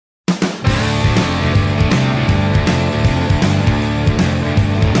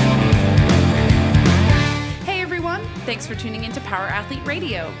Power Athlete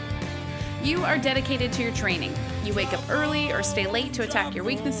Radio. You are dedicated to your training. You wake up early or stay late to attack your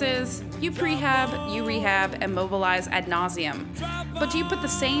weaknesses. You prehab, you rehab, and mobilize ad nauseum. But do you put the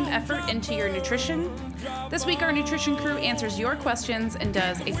same effort into your nutrition? This week, our nutrition crew answers your questions and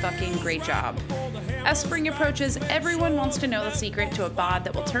does a fucking great job. As spring approaches, everyone wants to know the secret to a bod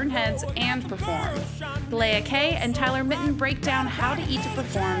that will turn heads and perform. Leah Kay and Tyler Mitten break down how to eat to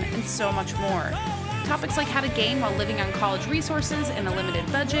perform and so much more. Topics like how to gain while living on college resources and a limited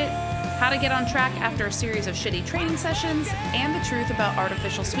budget, how to get on track after a series of shitty training sessions, and the truth about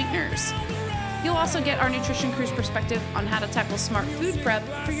artificial sweeteners. You'll also get our nutrition crew's perspective on how to tackle smart food prep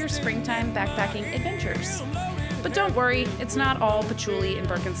for your springtime backpacking adventures. But don't worry, it's not all patchouli and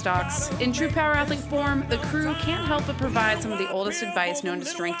Birkenstocks. In true power athlete form, the crew can't help but provide some of the oldest advice known to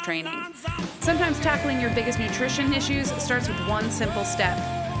strength training. Sometimes tackling your biggest nutrition issues starts with one simple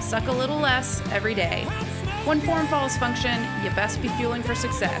step: suck a little less every day. When form follows function, you best be fueling for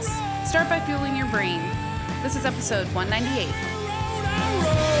success. Start by fueling your brain. This is episode 198.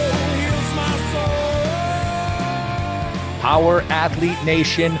 Power Athlete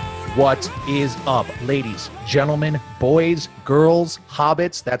Nation, what is up? Ladies, gentlemen, boys, girls,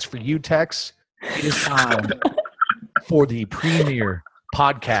 hobbits, that's for you, Tex. It is time for the premier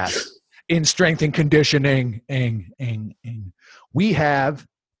podcast in strength and conditioning. We have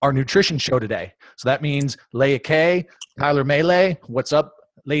our nutrition show today. So that means Leah Kay, Tyler Melee. What's up,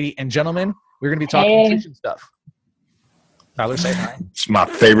 lady and gentlemen? We're going to be talking nutrition stuff. Tyler, say hi. It's my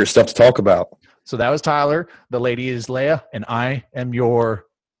favorite stuff to talk about. So that was Tyler. The lady is Leah, and I am your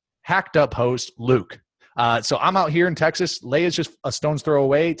hacked up host, Luke. So I'm out here in Texas. Leah's just a stone's throw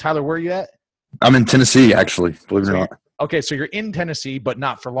away. Tyler, where are you at? I'm in Tennessee, actually, believe it or not. Okay, so you're in Tennessee, but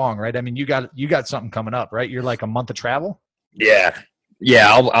not for long, right? I mean, you got something coming up, right? You're like a month of travel? Yeah.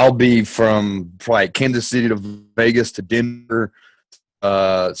 I'll be from like Kansas City to Vegas to Denver,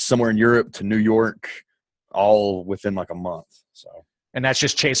 somewhere in Europe to New York, all within like a month. So. And that's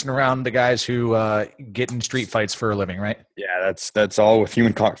just chasing around the guys who get in street fights for a living, right? Yeah, that's all with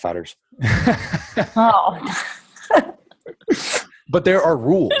human cockfighters. Oh. But there are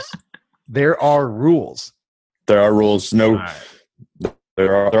rules. There are rules. No, right.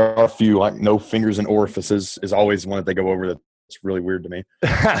 there are a few, like no fingers in orifices is always one that they go over. That's really weird to me.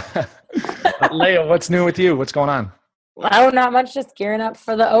 Leah, what's new with you? What's going on? Oh, not much. Just gearing up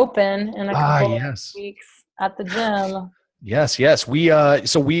for the Open in a couple of weeks at the gym. Yes. We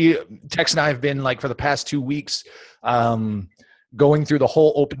Tex and I have been like for the past 2 weeks going through the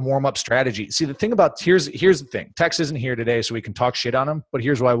whole Open warm-up strategy. See, the thing about here's the thing. Tex isn't here today, so we can talk shit on him, but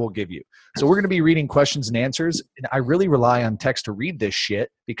here's what I will give you. So we're going to be reading questions and answers, and I really rely on Tex to read this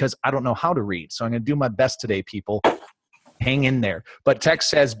shit because I don't know how to read. So I'm going to do my best today, people. Hang in there. But Tex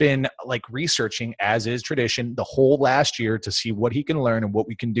has been like researching, as is tradition, the whole last year to see what he can learn and what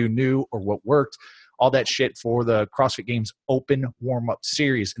we can do new or what worked. All that shit for the CrossFit Games Open warm-up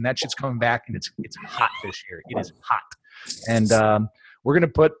series. And that shit's coming back, and it's hot this year. It is hot. And we're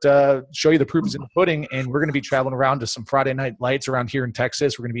going to show you the proof is in the pudding, and we're going to be traveling around to some Friday Night Lights around here in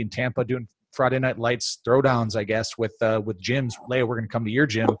Texas. We're going to be in Tampa doing Friday Night Lights throwdowns, I guess, with gyms. Leah, we're going to come to your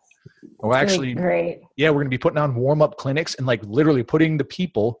gym. Well, actually, great. Yeah, we're going to be putting on warm-up clinics and like literally putting the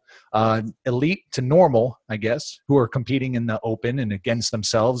people, elite to normal, I guess, who are competing in the Open and against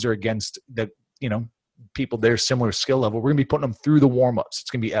themselves or against the people their similar skill level. We're going to be putting them through the warm-ups. It's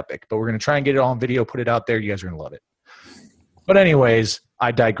going to be epic, but we're going to try and get it all on video, put it out there. You guys are going to love it. But anyways,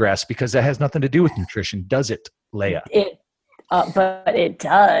 I digress because that has nothing to do with nutrition, does it, Leah? But it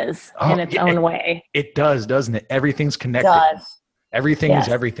does in its own way. It does, doesn't it? Everything's connected. It does. Everything is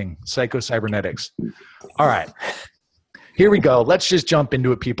everything. Psycho-cybernetics. All right. Here we go. Let's just jump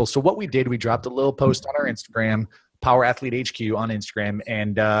into it, people. So what we did, we dropped a little post on our Instagram, Power Athlete HQ on Instagram,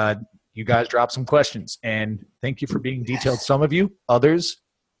 and you guys dropped some questions. And thank you for being detailed. Some of you, others,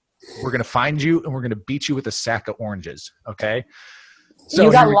 we're going to find you and we're going to beat you with a sack of oranges. Okay? So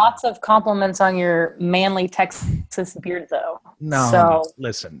you got lots of compliments on your manly Texas beard, though. No,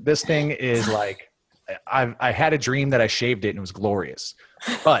 listen, this thing is like, I had a dream that I shaved it and it was glorious.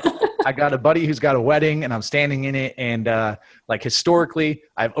 But I got a buddy who's got a wedding and I'm standing in it. And like historically,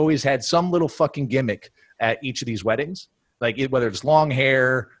 I've always had some little fucking gimmick at each of these weddings. Like whether it's long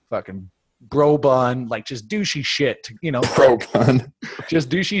hair, fucking bro bun, like just douchey shit, Bro bun. Just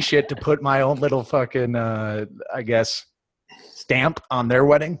douchey shit to put my own little fucking, I guess, stamp on their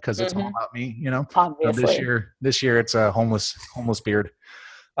wedding because it's all about me, Obviously. This year it's a homeless beard.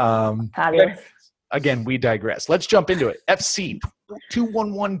 Again, we digress. Let's jump into it. FC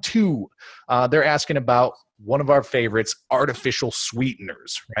 2112. They're asking about one of our favorites, artificial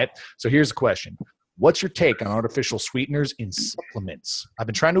sweeteners, right? So here's the question. What's your take on artificial sweeteners in supplements? I've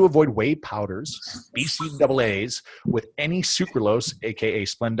been trying to avoid whey powders, BCAAs with any sucralose, aka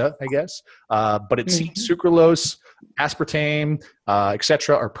Splenda, I guess. But it seems sucralose, aspartame,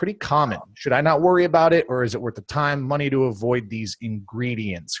 etc., are pretty common. Should I not worry about it, or is it worth the time, money to avoid these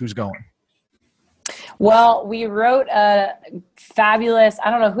ingredients? Who's going? Well, we wrote a fabulous,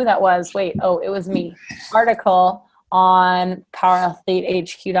 I don't know who that was. It was me. Article on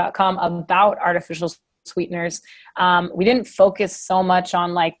powerathletehq.com about artificial sweeteners. We didn't focus so much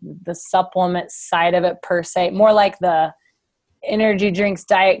on like the supplement side of it per se, more like the energy drinks,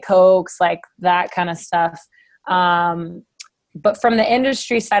 Diet Cokes, like that kind of stuff. But from the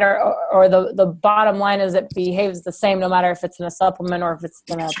industry side or the bottom line is it behaves the same no matter if it's in a supplement or if it's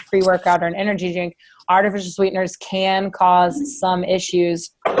in a pre-workout or an energy drink. Artificial sweeteners can cause some issues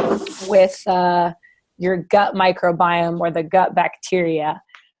with your gut microbiome or the gut bacteria.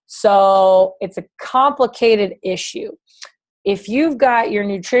 So it's a complicated issue. If you've got your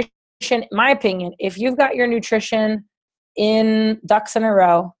nutrition, in my opinion, if you've got your nutrition in ducks in a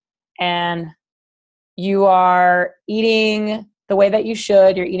row and you are eating the way that you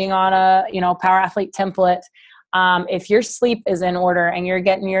should, you're eating on a, Power Athlete template. If your sleep is in order and you're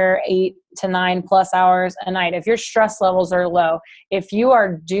getting your 8 to 9 plus hours a night, if your stress levels are low, if you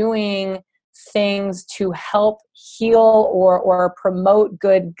are doing things to help heal or promote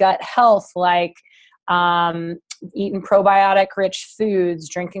good gut health, like eating probiotic rich foods,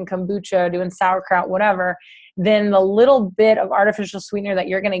 drinking kombucha, doing sauerkraut, whatever, then the little bit of artificial sweetener that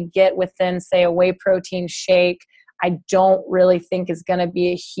you're going to get within, say, a whey protein shake, I don't really think is going to be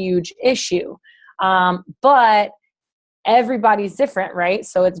a huge issue. But everybody's different, right?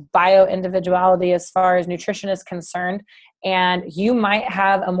 So it's bio-individuality as far as nutrition is concerned. And you might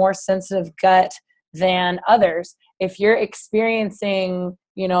have a more sensitive gut than others. If you're experiencing,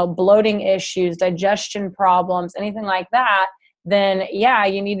 bloating issues, digestion problems, anything like that, then yeah,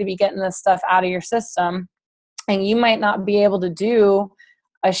 you need to be getting this stuff out of your system. And you might not be able to do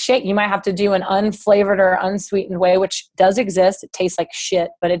a shake. You might have to do an unflavored or unsweetened whey, which does exist. It tastes like shit,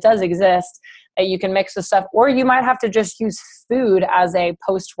 but it does exist, that you can mix with stuff. Or you might have to just use food as a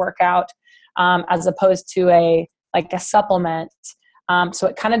post-workout, as opposed to a supplement. So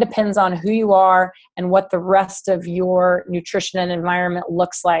it kind of depends on who you are and what the rest of your nutrition and environment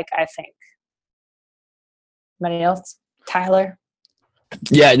looks like, I think. Anybody else? Tyler?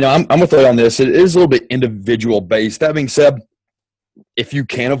 Yeah, no, I'm with you on this. It is a little bit individual based. That being said, if you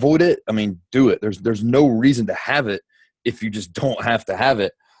can avoid it, do it. There's no reason to have it if you just don't have to have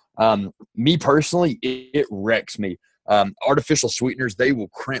it. Me personally, it wrecks me. Artificial sweeteners, they will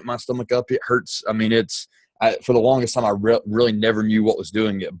cramp my stomach up. It hurts. For the longest time, I really never knew what was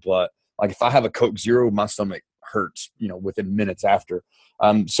doing it. But like if I have a Coke Zero, my stomach hurts, within minutes after.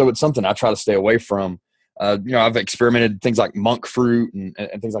 So it's something I try to stay away from. I've experimented things like monk fruit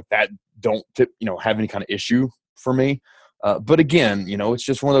and things like that. Don't have any kind of issue for me. But again, it's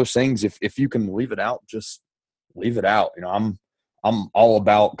just one of those things. If you can leave it out, just leave it out. I'm all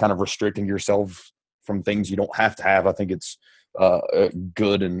about kind of restricting yourself from things you don't have to have. I think it's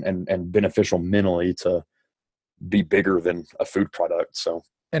good and beneficial mentally to be bigger than a food product. So,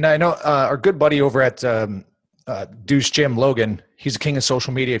 and I know our good buddy over at Deuce Jim Logan, he's a king of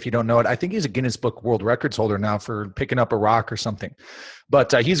social media. If you don't know it, I think he's a Guinness Book World Records holder now for picking up a rock or something.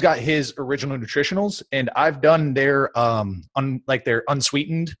 But he's got his original nutritionals, and I've done their their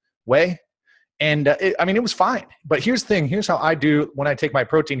unsweetened whey. And it was fine. But here's the thing. Here's how I do when I take my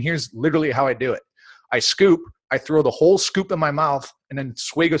protein. Here's literally how I do it. I scoop. I throw the whole scoop in my mouth and then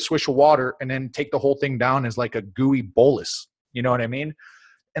swig a swish of water and then take the whole thing down as like a gooey bolus. You know what I mean?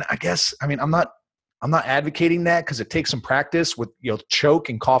 And I guess, I'm not advocating that because it takes some practice with, choke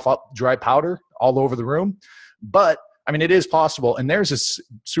and cough up dry powder all over the room. But it is possible. And there's this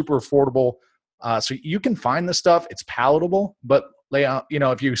super affordable. So you can find the stuff. It's palatable, but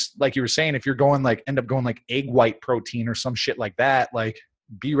if you, like you were saying, if you're going end up going egg white protein or some shit like that,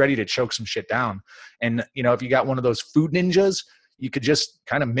 be ready to choke some shit down. And, if you got one of those food ninjas, you could just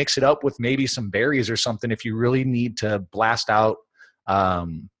kind of mix it up with maybe some berries or something if you really need to blast out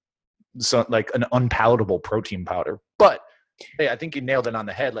an unpalatable protein powder. But hey, I think you nailed it on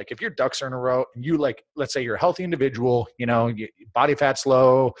the head. If your ducks are in a row and you let's say you're a healthy individual, your body fat's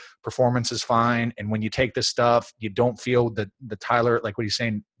low, performance is fine. And when you take this stuff, you don't feel the Tyler, what he's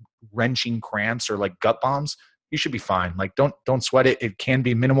saying, wrenching cramps or gut bombs, you should be fine. Don't sweat it. It can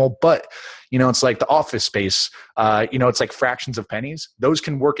be minimal, but it's like the Office Space, it's like fractions of pennies. Those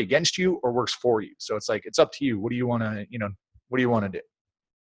can work against you or works for you. So it's up to you. What do you want to do?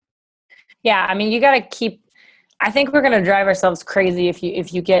 Yeah. You got to keep, I think we're going to drive ourselves crazy if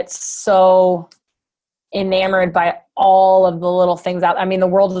you get so enamored by all of the little things out. I mean, the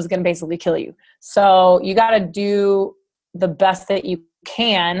world is going to basically kill you. So you got to do the best that you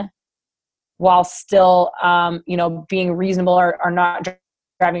can while still, being reasonable or not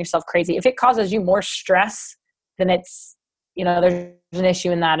driving yourself crazy. If it causes you more stress, then it's, there's an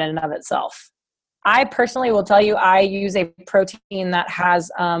issue in that in and of itself. I personally will tell you, I use a protein that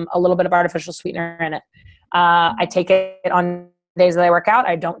has a little bit of artificial sweetener in it. I take it on days that I work out.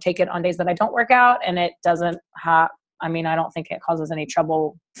 I don't take it on days that I don't work out, and it doesn't I don't think it causes any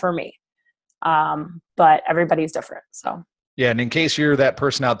trouble for me. But everybody's different. So. Yeah. And in case you're that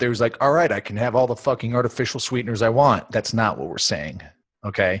person out there who's like, all right, I can have all the fucking artificial sweeteners I want. That's not what we're saying.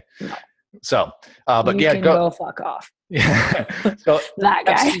 Okay. No. So, but you can go fuck off. Yeah. So that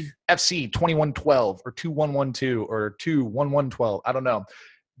guy. FC 2112 or 2112 or 21112. I don't know.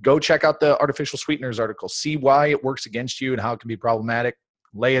 Go check out the artificial sweeteners article. See why it works against you and how it can be problematic.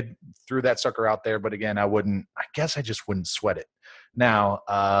 Lay it through that sucker out there. But again, I just wouldn't sweat it. Now,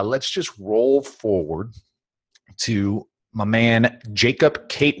 let's just roll forward to my man, Jacob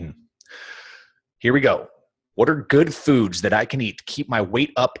Caton. Here we go. What are good foods that I can eat to keep my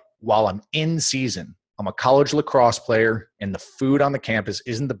weight up while I'm in season? I'm a college lacrosse player, and the food on the campus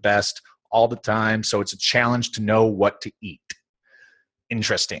isn't the best all the time, so it's a challenge to know what to eat.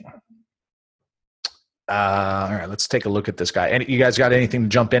 Interesting. All right, let's take a look at this guy. You guys got anything to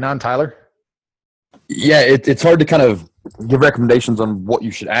jump in on, Tyler? Yeah, it's hard to kind of give recommendations on what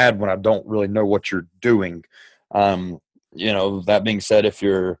you should add when I don't really know what you're doing. That being said, if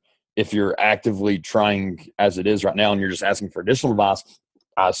you're actively trying as it is right now and you're just asking for additional advice,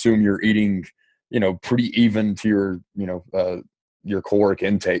 I assume you're eating, pretty even to your caloric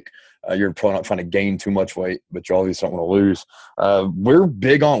intake. You're probably not trying to gain too much weight, but you always don't want to lose. We're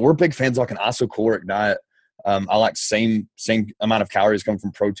big fans of like an isocaloric diet. I like same amount of calories come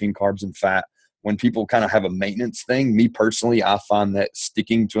from protein, carbs, and fat. When people kind of have a maintenance thing, me personally, I find that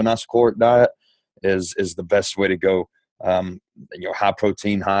sticking to an isocaloric diet is the best way to go. High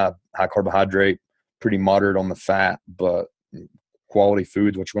protein, high carbohydrate, pretty moderate on the fat, but quality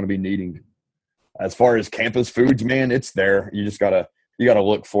foods, what you're going to be needing. As far as campus foods, man, it's there. You just gotta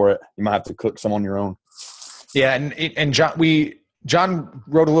look for it. You might have to cook some on your own. Yeah, and John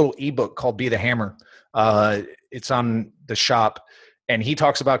wrote a little ebook called Be the Hammer. It's on the shop, and he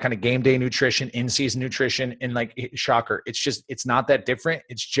talks about kind of game day nutrition, in season nutrition, and like shocker, it's not that different.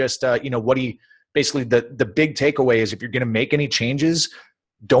 It's just what he basically the big takeaway is if you're going to make any changes,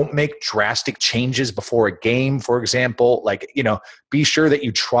 don't make drastic changes before a game, for example. Be sure that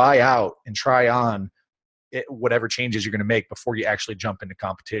you try out and try on whatever changes you're going to make before you actually jump into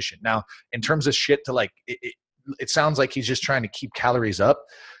competition. Now, in terms of shit to it sounds like he's just trying to keep calories up.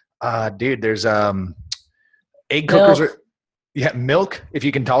 Dude, there's egg cookers. Milk, if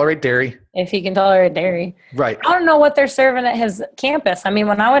you can tolerate dairy. If you can tolerate dairy. Right. I don't know what they're serving at his campus. I mean,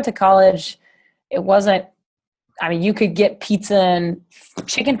 when I went to college, it wasn't, you could get pizza and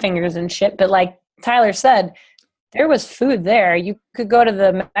chicken fingers and shit, but like Tyler said, there was food there. You could go to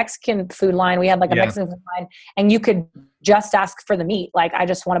the Mexican food line. We had a Mexican food line, and you could just ask for the meat. Like, I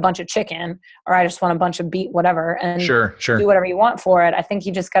just want a bunch of chicken, or I just want a bunch of beef, whatever. And sure. do whatever you want for it. I think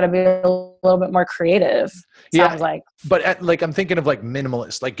you just got to be a little bit more creative. Sounds like. But I'm thinking of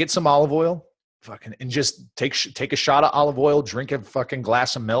minimalist, get some olive oil, and just take a shot of olive oil, drink a fucking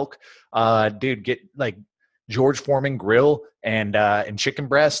glass of milk. Dude, get George Foreman grill and chicken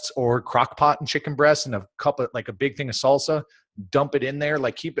breasts, or crock pot and chicken breasts, and a cup of a big thing of salsa. Dump it in there.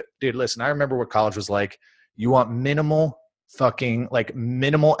 Keep it, dude. Listen, I remember what college was like. You want minimal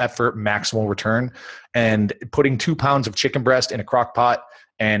minimal effort, maximal return, and putting 2 pounds of chicken breast in a crock pot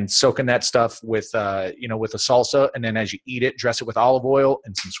and soaking that stuff with with a salsa, and then as you eat it, dress it with olive oil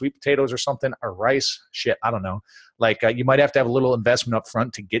and some sweet potatoes or something, or rice. Shit, I don't know. You might have to have a little investment up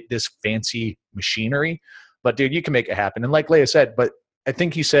front to get this fancy machinery. But dude, you can make it happen. And like Leia said, but I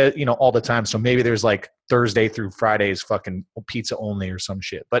think he said, all the time. So maybe there's Thursday through Fridays fucking pizza only or some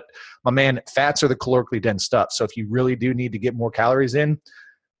shit. But my man, fats are the calorically dense stuff. So if you really do need to get more calories in,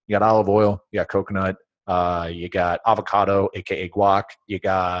 you got olive oil, you got coconut, you got avocado, aka guac, you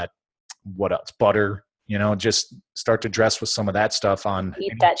got what else? Butter. Just start to dress with some of that stuff on.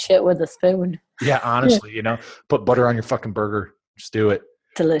 Eat that shit with a spoon. Yeah, honestly, put butter on your fucking burger. Just do it.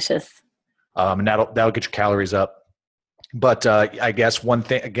 Delicious. And that'll get your calories up. But I guess one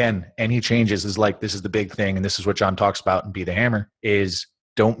thing, again, any changes is this is the big thing, and this is what John talks about in Be the Hammer, is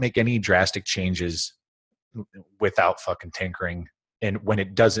don't make any drastic changes without fucking tinkering, and when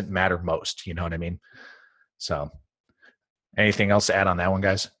it doesn't matter most, you know what I mean? So anything else to add on that one,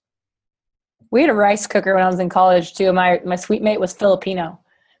 guys? We had a rice cooker when I was in college too. My suite mate was Filipino.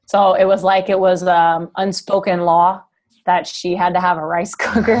 So it was like it was unspoken law that she had to have a rice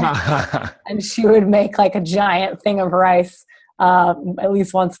cooker, and she would make like a giant thing of rice at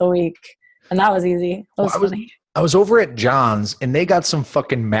least once a week, and that was easy. It was funny. I was over at John's and they got some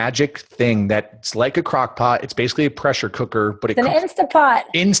fucking magic thing that's like a crock pot. It's basically a pressure cooker, but It's an Instapot.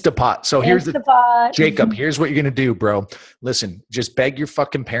 Instapot. So here's Instapot. Jacob, here's what you're going to do, bro. Listen, just beg your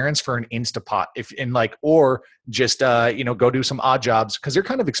fucking parents for an Instapot or just, go do some odd jobs. Cause they're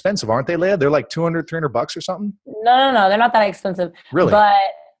kind of expensive, aren't they, Leah? They're like $200-$300 or something. No. They're not that expensive. Really? But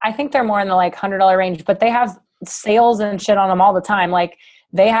I think they're more in the like $100 range, but they have sales and shit on them all the time. Like,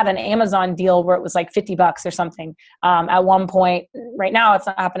 they had an Amazon deal where it was like $50 or something. At one point, right now it's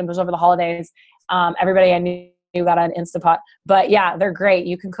not happening, it was over the holidays. Everybody I knew got an Instapot. But yeah, they're great.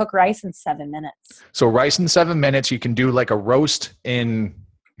 You can cook rice in 7 minutes. So rice in 7 minutes, you can do like a roast in,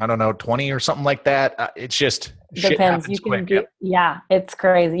 20 or something like that. It's just depends. You can do, yeah, it's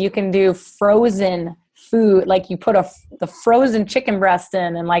crazy. You can do frozen food. Like you put the frozen chicken breast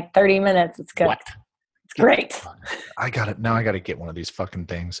in like 30 minutes. It's cooked. What? Great. I got it. Now I got to get one of these fucking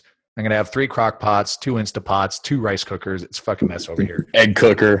things. I'm going to have 3 crock pots, 2 Instapots, 2 rice cookers. It's fucking mess over here. Egg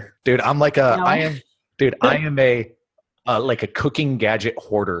cooker. Dude, I'm like I am like a cooking gadget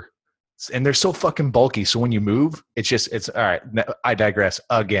hoarder. And they're so fucking bulky. So when you move, it's all right. I digress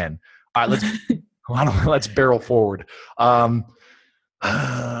again. All right, let's barrel forward. SMC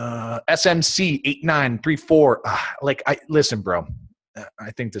 8934. Listen, bro.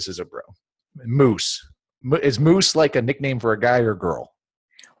 I think this is a bro. Moose. Is Moose like a nickname for a guy or a girl?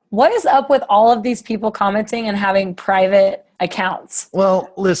 What is up with all of these people commenting and having private accounts?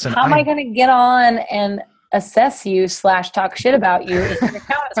 Well, listen. How am I going to get on and assess you / talk shit about you if your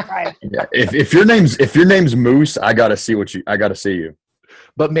account is private? Yeah, if your name's Moose, I gotta see you.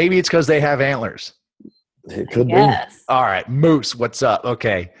 But maybe it's because they have antlers. It could be. All right, Moose, what's up?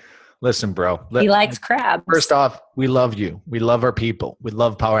 Okay. Listen, bro. He likes crabs. First off, we love you. We love our people. We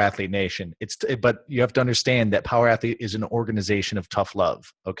love Power Athlete Nation. But you have to understand that Power Athlete is an organization of tough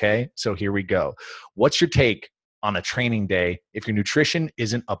love. Okay, so here we go. What's your take on a training day if your nutrition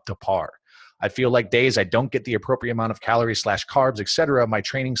isn't up to par? I feel like days I don't get the appropriate amount of calories / carbs, etc. My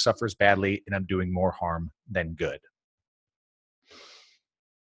training suffers badly, and I'm doing more harm than good.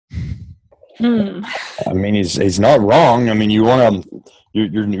 I mean, he's not wrong. I mean, you want to.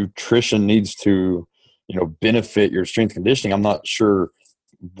 Your nutrition needs to, benefit your strength conditioning. I'm not sure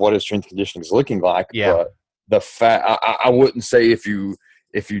what his strength conditioning is looking like, but the fact I wouldn't say if you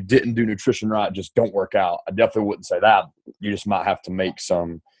didn't do nutrition right, just don't work out. I definitely wouldn't say that. You just might have to make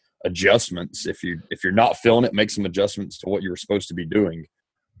some adjustments. If you're not feeling it, make some adjustments to what you were supposed to be doing.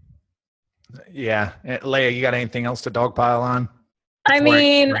 Yeah, Leah, you got anything else to dogpile on? I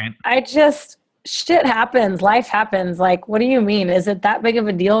mean, shit happens. Life happens. Like, what do you mean? Is it that big of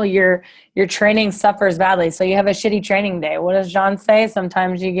a deal? Your training suffers badly. So you have a shitty training day. What does John say?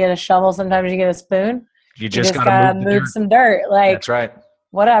 Sometimes you get a shovel. Sometimes you get a spoon. You just gotta move some dirt. Like, that's right.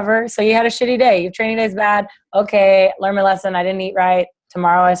 Whatever. So you had a shitty day. Your training day's bad. Okay. Learn my lesson. I didn't eat right.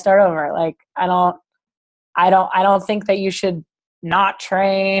 Tomorrow I start over. Like, I don't think that you should not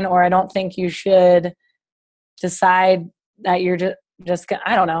train, or I don't think you should decide that you're just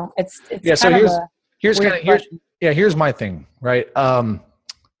I don't know. It's yeah. So here's my thing, right?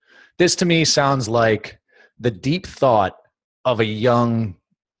 This to me sounds like the deep thought of a young.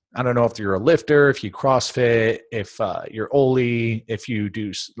 I don't know if you're a lifter, if you CrossFit, if you're Oli, if you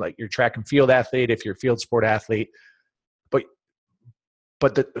do like your track and field athlete, if you're a field sport athlete, but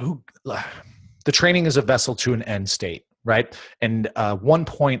the training is a vessel to an end state. Right. And 1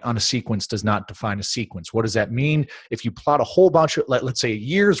 point on a sequence does not define a sequence. What does that mean? If you plot a whole bunch of, let's say, a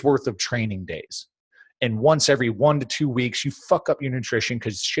year's worth of training days, and once every 1 to 2 weeks, you fuck up your nutrition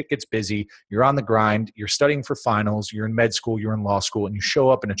because shit gets busy, you're on the grind, you're studying for finals, you're in med school, you're in law school, and you show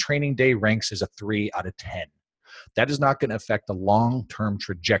up and a training day ranks as a 3 out of 10. That is not going to affect the long-term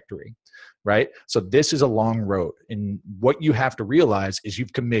trajectory. Right. So this is a long road. And what you have to realize is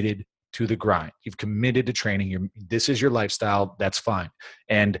you've committed to the grind. You've committed to training. This is your lifestyle. That's fine.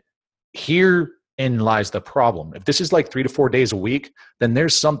 And herein lies the problem. If this is like 3 to 4 days a week, then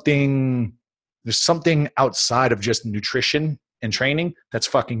there's something outside of just nutrition and training that's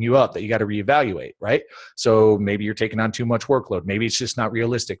fucking you up that you got to reevaluate, right? So maybe you're taking on too much workload. Maybe it's just not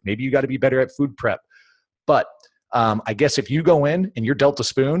realistic. Maybe you got to be better at food prep. But I guess if you go in and you're dealt a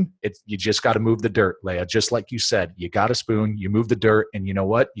spoon, you just got to move the dirt, Leah. Just like you said, you got a spoon, you move the dirt, and you know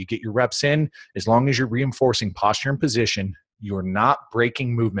what? You get your reps in. As long as you're reinforcing posture and position, you're not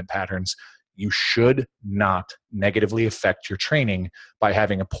breaking movement patterns. You should not negatively affect your training by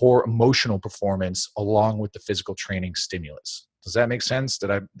having a poor emotional performance along with the physical training stimulus. Does that make sense?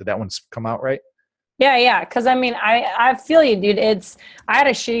 Did that one come out right? Yeah. Cause I mean, I feel you, dude. I had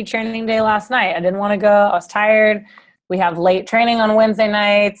a shitty training day last night. I didn't want to go. I was tired. We have late training on Wednesday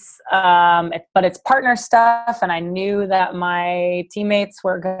nights. But it's partner stuff. And I knew that my teammates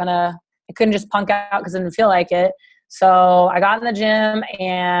I couldn't just punk out because I didn't feel like it. So I got in the gym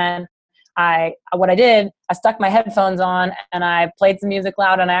and what I did, I stuck my headphones on and I played some music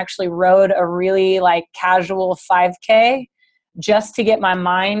loud and I actually rode a really like casual 5K just to get my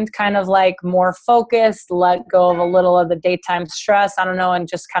mind kind of like more focused, let go of a little of the daytime stress. I don't know. And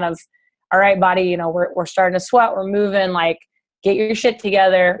just kind of, all right, body, you know, we're starting to sweat. We're moving, like get your shit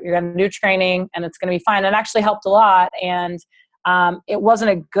together. You're going to do training and it's going to be fine. It actually helped a lot. And it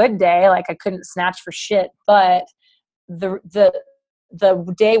wasn't a good day. Like I couldn't snatch for shit, but the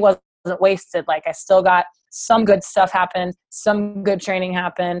day wasn't wasted. Like I still got some good stuff happen, some good training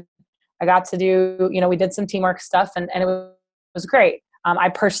happened. I got to do, you know, we did some teamwork stuff and it was great. I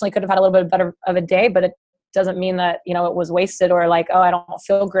personally could have had a little bit better of a day, but it doesn't mean that, you know, it was wasted or like, oh, I don't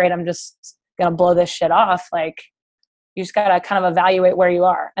feel great. I'm just going to blow this shit off. Like you just got to kind of evaluate where you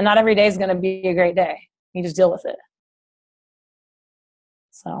are. And not every day is going to be a great day. You just deal with it.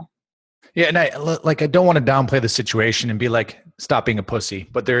 So. Yeah, and I don't want to downplay the situation and be like, stop being a pussy,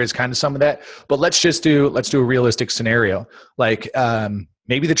 but there is kind of some of that. But let's do a realistic scenario. Like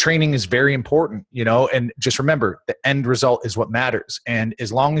maybe the training is very important, you know, and just remember the end result is what matters. And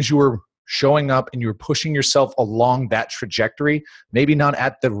as long as you are showing up and you're pushing yourself along that trajectory, maybe not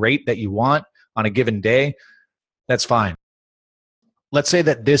at the rate that you want on a given day, that's fine. Let's say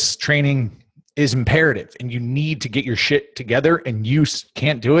that this training is imperative and you need to get your shit together and you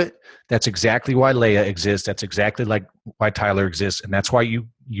can't do it. That's exactly why Leia exists. That's exactly like why Tyler exists. And that's why you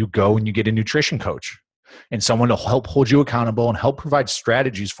go and you get a nutrition coach and someone to help hold you accountable and help provide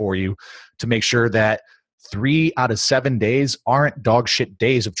strategies for you to make sure that 3 out of 7 days aren't dog shit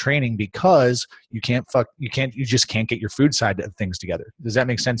days of training because you just can't get your food side of things together. Does that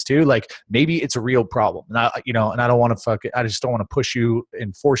make sense too? Like maybe it's a real problem. And I don't want to I just don't want to push you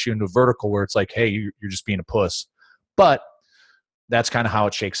and force you into a vertical where it's like, hey, you're just being a puss. But that's kind of how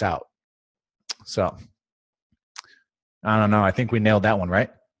it shakes out. So I don't know. I think we nailed that one,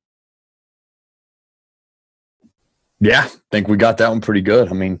 right? Yeah, I think we got that one pretty good.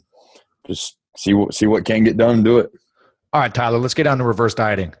 I mean, just see what can get done and do it. All right, Tyler, let's get on to reverse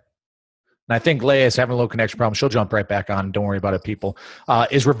dieting. And I think Leia is having a little connection problem. She'll jump right back on. Don't worry about it, people.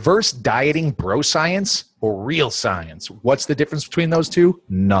 Is reverse dieting bro science or real science? What's the difference between those two?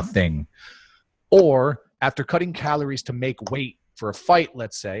 Nothing. Or after cutting calories to make weight for a fight,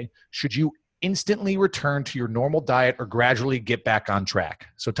 let's say, should you instantly return to your normal diet or gradually get back on track?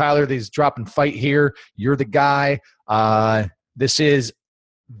 So Tyler, these dropping fight here. You're the guy. This is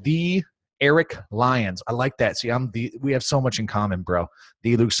the Eric Lyons. I like that. See, we have so much in common, bro.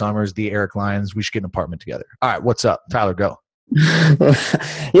 The Luke Summers, the Eric Lyons. We should get an apartment together. All right, what's up? Tyler, go.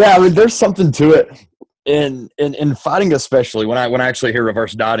 Yeah, I mean, there's something to it in fighting, especially when I actually hear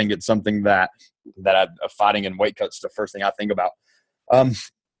reverse dieting. It's something that fighting and weight cuts the first thing I think about.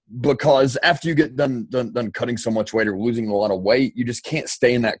 Because after you get done cutting so much weight or losing a lot of weight, you just can't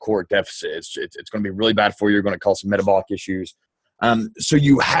stay in that caloric deficit. It's going to be really bad for you. You're going to cause some metabolic issues. So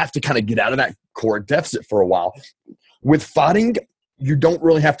you have to kind of get out of that caloric deficit for a while. With fighting, you don't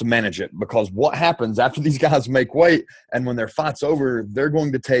really have to manage it because what happens after these guys make weight and when their fight's over, they're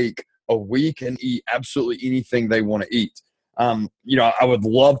going to take a week and eat absolutely anything they want to eat. You know, I would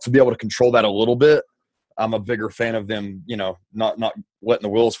love to be able to control that a little bit. I'm a bigger fan of them, you know, not letting the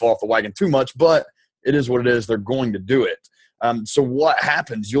wheels fall off the wagon too much, but it is what it is. They're going to do it. So what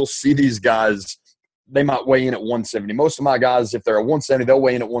happens, you'll see these guys, they might weigh in at 170. Most of my guys, if they're at 170, they'll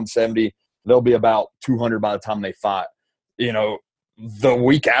weigh in at 170. They'll be about 200 by the time they fight. You know, the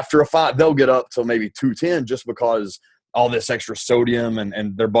week after a fight, they'll get up to maybe 210 just because all this extra sodium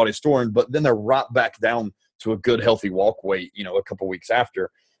and their body's storing, but then they're right back down to a good, healthy walk weight, you know, a couple weeks after.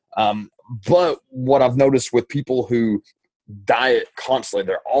 But what I've noticed with people who diet constantly,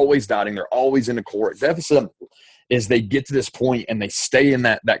 they're always dieting, they're always in a caloric deficit, is they get to this point and they stay in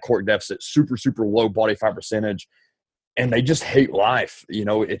that caloric deficit, super, super low body fat percentage, and they just hate life. You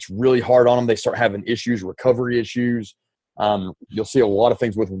know, it's really hard on them. They start having issues, recovery issues. You'll see a lot of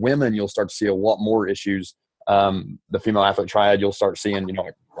things with women. You'll start to see a lot more issues. The female athlete triad, you'll start seeing, you know,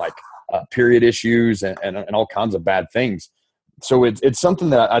 like period issues and all kinds of bad things. So it's something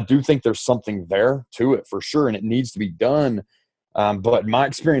that I do think there's something there to it for sure, and it needs to be done. But my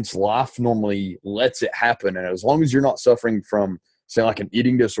experience, life normally lets it happen. And as long as you're not suffering from, say, like an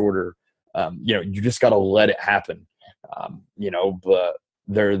eating disorder, you know, you just got to let it happen. You know, but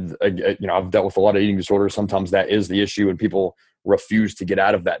I've dealt with a lot of eating disorders. Sometimes that is the issue, and people refuse to get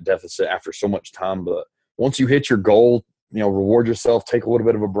out of that deficit after so much time. But once you hit your goal, reward yourself, take a little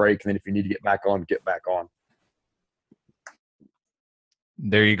bit of a break, and then if you need to get back on, get back on.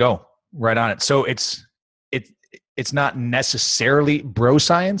 There you go. Right on it. So it's not necessarily bro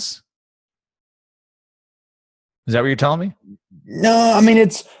science. Is that what you're telling me? No, I mean,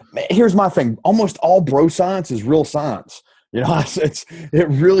 here's my thing. Almost all bro science is real science. It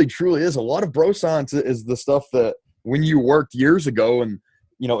really truly is. A lot of bro science is the stuff that when you worked years ago and,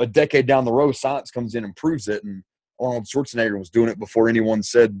 a decade down the road, science comes in and proves it. And Arnold Schwarzenegger was doing it before anyone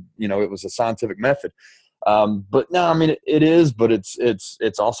said, it was a scientific method. But no, I mean, it is, but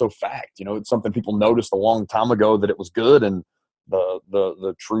it's also fact. It's something people noticed a long time ago that it was good, and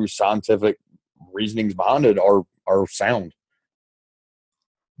the true scientific reasonings behind it are sound.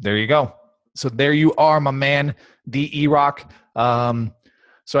 There you go. So there you are, my man, the E-Rock.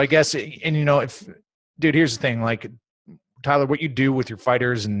 So I guess, and dude, here's the thing, like, Tyler, what you do with your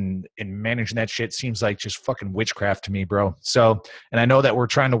fighters and managing that shit seems like just fucking witchcraft to me, bro. So, and I know that we're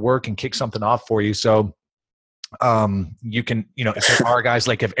trying to work and kick something off for you. So, you can, if there are guys,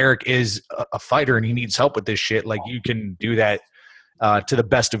 like if Eric is a fighter and he needs help with this shit, like you can do that to the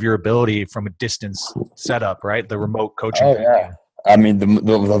best of your ability from a distance setup, right? The remote coaching. Oh, yeah. I mean,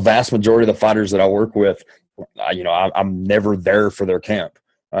 the vast majority of the fighters that I work with, I'm never there for their camp.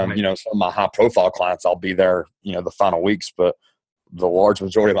 Right. Some of my high profile clients, I'll be there, the final weeks, but the large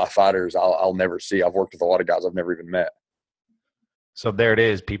majority of my fighters, I'll never see. I've worked with a lot of guys I've never even met. So there it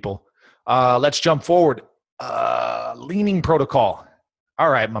is, people. Let's jump forward. Leaning protocol. All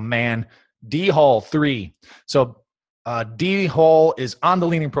right, my man, D Hall 3. So D Hall is on the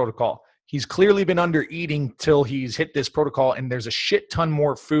leaning protocol. He's clearly been under eating till he's hit this protocol, and there's a shit ton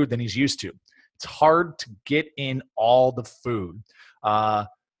more food than he's used to. It's hard to get in all the food,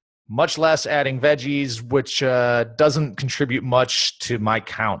 much less adding veggies, which doesn't contribute much to my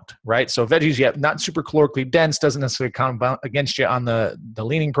count, right? So veggies, not super calorically dense, doesn't necessarily count against you on the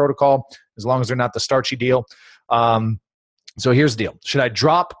leaning protocol, as long as they're not the starchy deal. So here's the deal. Should I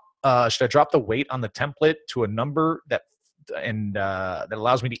drop the weight on the template to a number that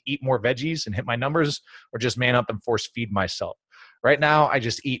allows me to eat more veggies and hit my numbers, or just man up and force feed myself? Right now, I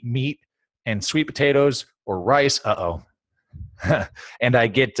just eat meat and sweet potatoes or rice. And I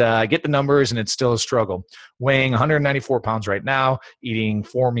get the numbers, and it's still a struggle. Weighing 194 pounds right now, eating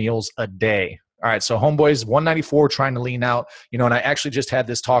 4 meals a day. All right, so homeboys, 194, trying to lean out. And I actually just had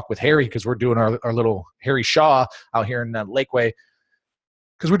this talk with Harry, because we're doing our little Harry Shaw out here in Lakeway,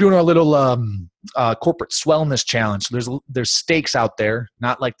 because we're doing our little corporate swellness challenge. So there's steaks out there,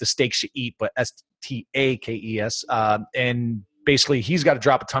 not like the steaks you eat, but STAKES. And basically, he's got to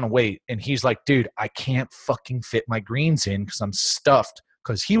drop a ton of weight. And he's like, dude, I can't fucking fit my greens in because I'm stuffed,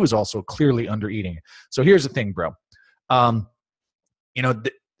 because he was also clearly under eating. So here's the thing, bro.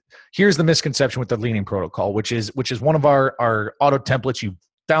 Here's the misconception with the leaning protocol, which is one of our auto templates. You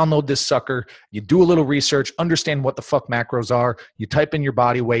download this sucker, you do a little research, understand what the fuck macros are, you type in your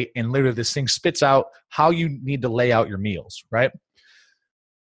body weight, and literally this thing spits out how you need to lay out your meals, right?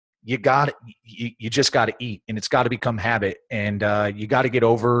 You just got to eat, and it's got to become habit, and you got to get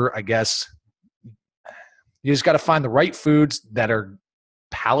over, I guess, you just got to find the right foods that are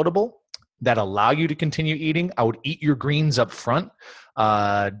palatable, that allow you to continue eating. I would eat your greens up front,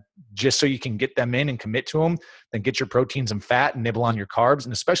 just so you can get them in and commit to them. Then get your proteins and fat and nibble on your carbs.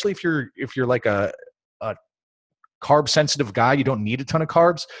 And especially if you're like a carb sensitive guy, you don't need a ton of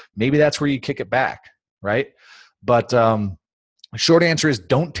carbs. Maybe that's where you kick it back, right? But short answer is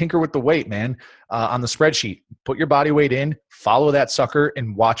don't tinker with the weight, man. On the spreadsheet, put your body weight in, follow that sucker,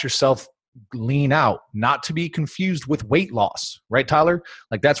 and watch yourself lean out, not to be confused with weight loss, right, Tyler?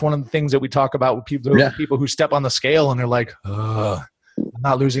 Like, that's one of the things that we talk about with people who step on the scale and they're like, I'm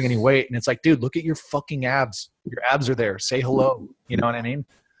not losing any weight. And it's like, dude, look at your fucking abs. Your abs are there. Say hello. You know what I mean?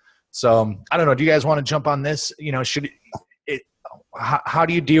 So I don't know. Do you guys want to jump on this? How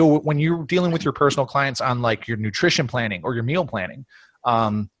do you deal when you're dealing with your personal clients on like your nutrition planning or your meal planning,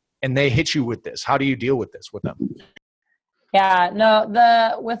 and they hit you with this? How do you deal with this with them? Yeah,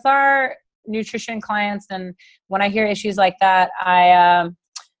 no, with our nutrition clients, and when I hear issues like that, I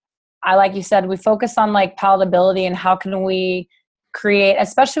like you said, we focus on like palatability and how can we create,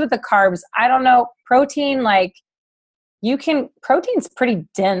 especially with the carbs. I don't know, protein, like protein's pretty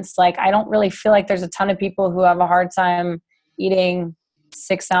dense. Like, I don't really feel like there's a ton of people who have a hard time eating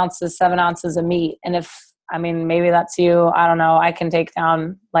 6 ounces, 7 ounces of meat. And maybe that's you. I don't know. I can take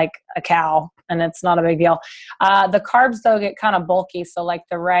down like a cow and it's not a big deal. The carbs though get kind of bulky. So like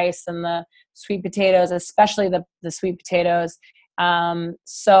the rice and the sweet potatoes, especially the sweet potatoes,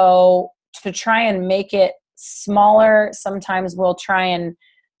 So to try and make it smaller, sometimes we'll try and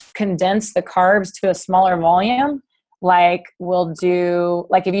condense the carbs to a smaller volume. Like we'll do,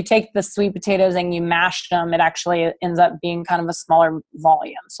 like if you take the sweet potatoes and you mash them, it actually ends up being kind of a smaller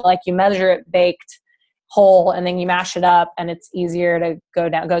volume. So like you measure it baked whole and then you mash it up and it's easier to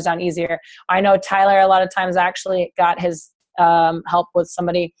goes down easier. I know Tyler a lot of times actually got his help with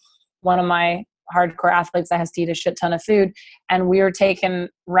somebody, one of my hardcore athletes that has to eat a shit ton of food, and we were taking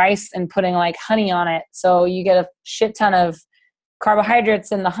rice and putting like honey on it. So you get a shit ton of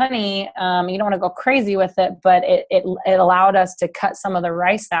carbohydrates in the honey. You don't want to go crazy with it, but it allowed us to cut some of the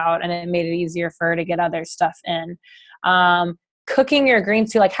rice out, and it made it easier for her to get other stuff in. Cooking your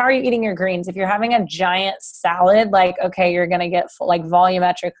greens too, like how are you eating your greens? If you're having a giant salad, like, okay, you're going to get full, like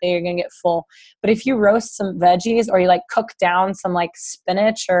volumetrically, you're going to get full. But if you roast some veggies or you like cook down some like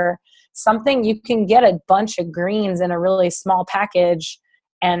spinach or something, you can get a bunch of greens in a really small package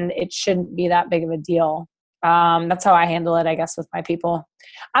and it shouldn't be that big of a deal. That's how I handle it, I guess, with my people.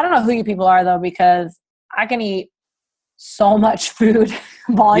 I don't know who you people are though, because I can eat so much food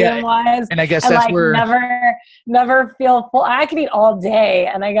volume wise, and I guess and that's like where never feel full. I can eat all day,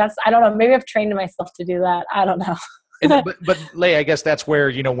 and I guess I don't know. Maybe I've trained myself to do that. I don't know. but Leigh, I guess that's where,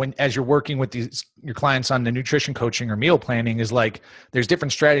 you know, when as you're working with your clients on the nutrition coaching or meal planning, is like there's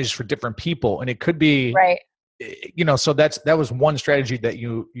different strategies for different people, and it could be right. You know, so that was one strategy that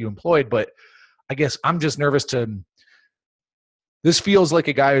you employed, but I guess I'm just nervous this feels like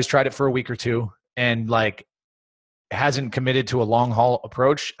a guy who's tried it for a week or two and like hasn't committed to a long haul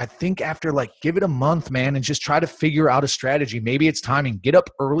approach. I think after like give it a month, man, and just try to figure out a strategy. Maybe it's timing. Get up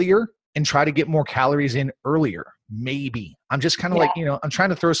earlier and try to get more calories in earlier. Maybe. I'm just kind of like, you know, I'm trying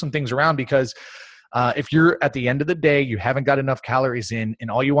to throw some things around because if you're at the end of the day, you haven't got enough calories in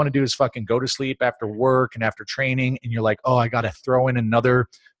and all you want to do is fucking go to sleep after work and after training, and you're like, oh, I got to throw in another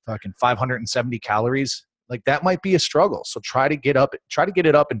fucking 570 calories. Like that might be a struggle. So try to get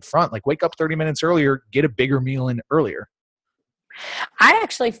it up in front, like wake up 30 minutes earlier, get a bigger meal in earlier. I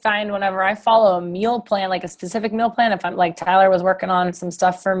actually find whenever I follow a meal plan, like a specific meal plan, if I'm like Tyler was working on some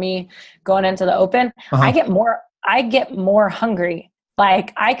stuff for me going into the open, I get more hungry.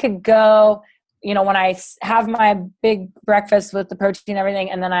 Like I could go, you know, when I have my big breakfast with the protein and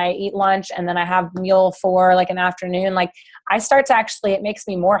everything, and then I eat lunch and then I have meal for like an afternoon, like I start to actually, it makes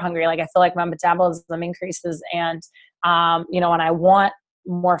me more hungry. Like I feel like my metabolism increases and, you know, and I want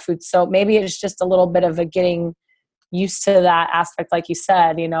more food. So maybe it's just a little bit of a getting used to that aspect. Like you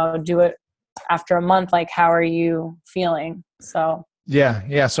said, you know, do it after a month. Like, how are you feeling? So.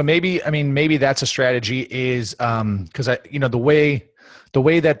 Yeah. So maybe that's a strategy is, cause you know, the way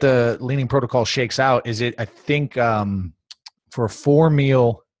that the leaning protocol shakes out is I think, for a 4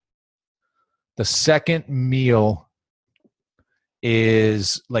 meal, the second meal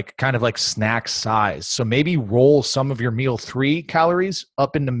is like kind of like snack size. So maybe roll some of your meal 3 calories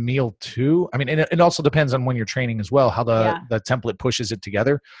up into meal 2. I mean, and it also depends on when you're training as well, how the template pushes it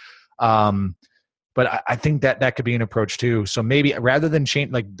together. But I think that could be an approach too. So maybe rather than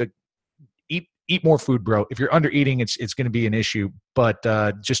change, like eat more food, bro. If you're under eating, it's going to be an issue, but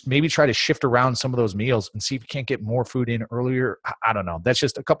just maybe try to shift around some of those meals and see if you can't get more food in earlier. I don't know. That's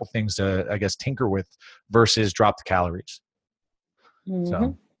just a couple things to, I guess, tinker with versus drop the calories. Mm-hmm.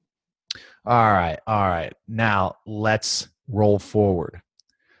 So, all right. Now let's roll forward.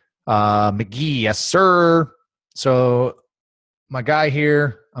 McGee, yes, sir. So my guy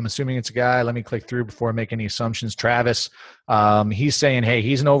here, I'm assuming it's a guy. Let me click through before I make any assumptions. Travis, he's saying, hey,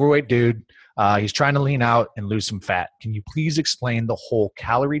 he's an overweight dude. He's trying to lean out and lose some fat. Can you please explain the whole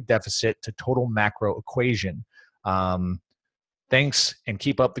calorie deficit to total macro equation? Thanks, and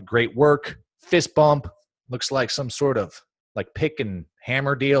keep up the great work. Fist bump. Looks like some sort of like pick and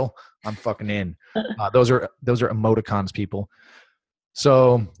hammer deal. I'm fucking in. Those are emoticons, people.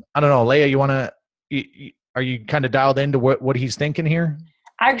 So I don't know, Leah, are you kind of dialed into what he's thinking here?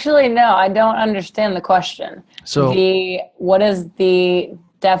 Actually, no, I don't understand the question. So what is the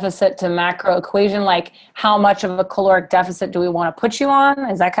deficit to macro equation? Like how much of a caloric deficit do we want to put you on?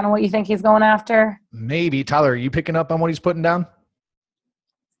 Is that kind of what you think he's going after? Maybe. Tyler, are you picking up on what he's putting down?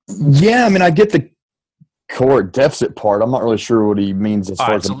 Yeah, I mean, I get the caloric deficit part. I'm not really sure what he means as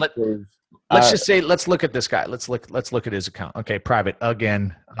far as. Let's just say, let's look at this guy. Let's look at his account. Okay, private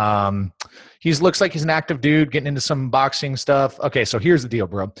again. He looks like he's an active dude getting into some boxing stuff. Okay, so here's the deal,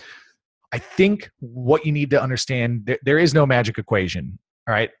 bro. I think what you need to understand, there is no magic equation,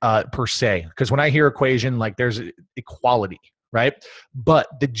 all right, per se. Because when I hear equation, like there's equality, right? But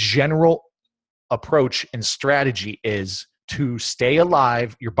the general approach and strategy is to stay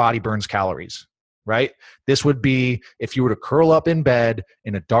alive, your body burns calories. right? This would be if you were to curl up in bed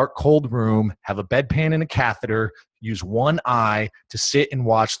in a dark, cold room, have a bedpan and a catheter, use one eye to sit and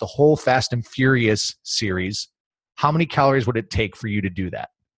watch the whole Fast and Furious series. How many calories would it take for you to do that,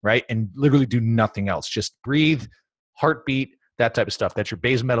 right? And literally do nothing else. Just breathe, heartbeat, that type of stuff. That's your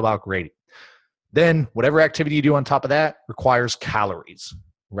basal metabolic rate. Then whatever activity you do on top of that requires calories,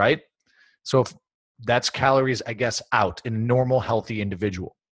 right? So if that's calories, I guess, out in a normal, healthy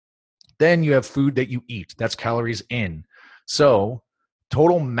individual. Then you have food that you eat. That's calories in. So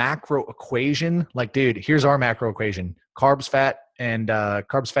total macro equation, like, dude, here's our macro equation. Carbs, fat, and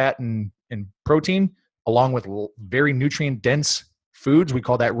protein, along with very nutrient-dense foods. We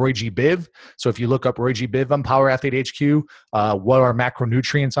call that Roy G. Biv. So if you look up Roy G. Biv on Power Athlete HQ, what are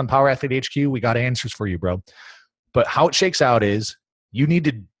macronutrients on Power Athlete HQ, we got answers for you, bro. But how it shakes out is you need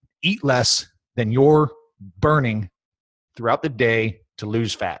to eat less than you're burning throughout the day to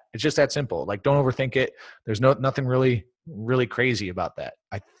lose fat. It's just that simple. Like, don't overthink it. There's nothing really crazy about that.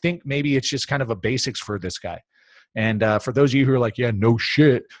 I think maybe it's just kind of a basics for this guy. And for those of you who are like, yeah, no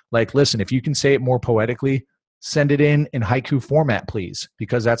shit, like, listen, if you can say it more poetically, send it in haiku format, please,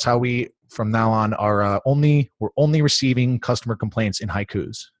 because that's how we, from now on, are we're only receiving customer complaints in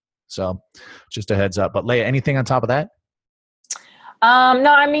haikus. So just a heads up. But Leah, anything on top of that?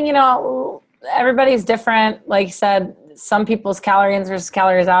 No, I mean, everybody's different. Like you said, some people's calorie in versus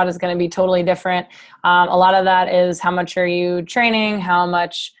calories out is going to be totally different. A lot of that is how much are you training? How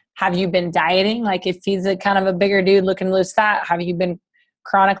much have you been dieting? Like, if he's a kind of a bigger dude looking to lose fat, have you been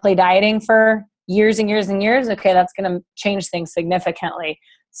chronically dieting for years and years and years? Okay, that's going to change things significantly.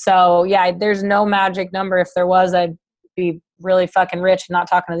 So yeah, there's no magic number. If there was, I'd be really fucking rich and not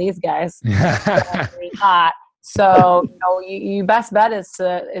talking to these guys. Really hot. So, you best bet is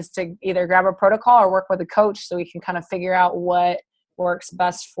to either grab a protocol or work with a coach so we can kind of figure out what works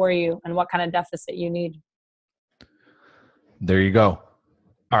best for you and what kind of deficit you need. There you go.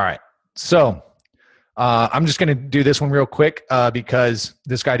 All right. So I'm just going to do this one real quick because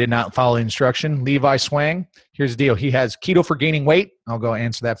this guy did not follow the instruction. Levi Swang. Here's the deal. He has keto for gaining weight. I'll go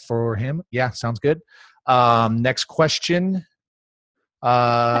answer that for him. Yeah, sounds good. Next question.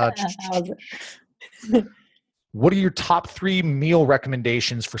 What are your top 3 meal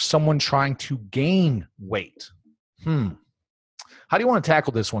recommendations for someone trying to gain weight? How do you want to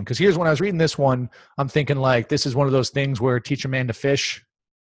tackle this one? Because here's when I was reading this one, I'm thinking like this is one of those things where teach a man to fish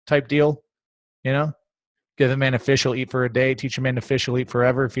type deal, Give a man a fish, he'll eat for a day. Teach a man to fish, he'll eat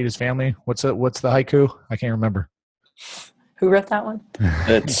forever. Feed his family. What's the haiku? I can't remember. Who wrote that one?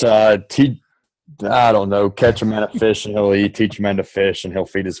 It's I don't know. Catch a man a fish and he'll eat. Teach a man to fish and he'll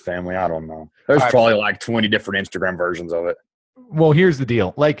feed his family. I don't know. There's probably like 20 different Instagram versions of it. Well, here's the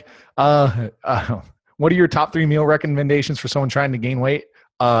deal. Like, what are your top 3 meal recommendations for someone trying to gain weight?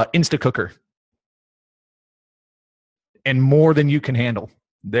 Instacooker. And more than you can handle.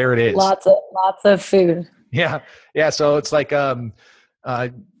 There it is. Lots of food. Yeah. So it's like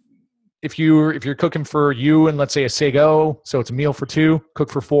if you're cooking for you and let's say a Sego, so it's a meal for 2,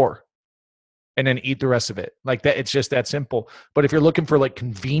 cook for 4. And then eat the rest of it like that. It's just that simple. But if you're looking for like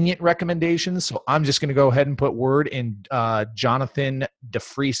convenient recommendations, so I'm just going to go ahead and put word in Jonathan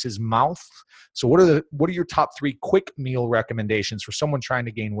DeFries's mouth. So what are your top 3 quick meal recommendations for someone trying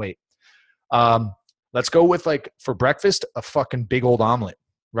to gain weight? Let's go with like for breakfast, a fucking big old omelet,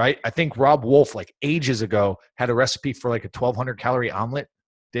 right? I think Rob Wolf like ages ago had a recipe for like a 1,200 calorie omelet.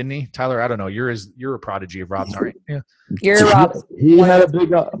 Didn't he? Tyler, I don't know. You're a prodigy of Rob's, right? Yeah. You're Rob. He had a big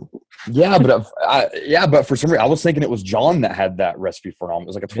but for some reason I was thinking it was John that had that recipe for an omelet. It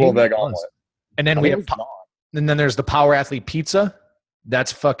was like a 12-egg omelet. And then then there's the Power Athlete pizza.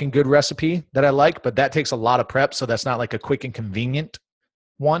 That's a fucking good recipe that I like, but that takes a lot of prep, so that's not like a quick and convenient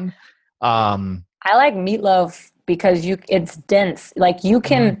one. I like meatloaf because it's dense. Like you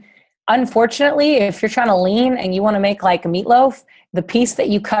can, unfortunately, if you're trying to lean and you want to make like a meatloaf, the piece that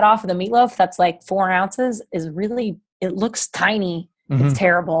you cut off of the meatloaf that's like 4 ounces is really, it looks tiny. It's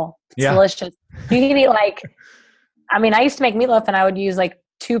terrible. It's delicious. You can eat I used to make meatloaf and I would use like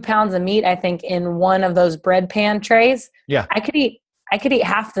 2 pounds of meat, I think, in one of those bread pan trays. Yeah. I could eat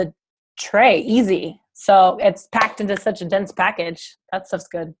half the tray easy. So it's packed into such a dense package. That stuff's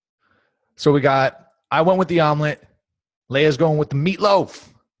good. So I went with the omelet. Leia's going with the meatloaf.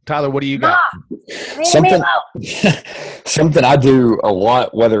 Tyler, what do you got? Something I do a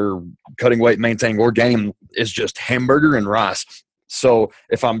lot, whether cutting weight, maintaining, or gaining, is just hamburger and rice. So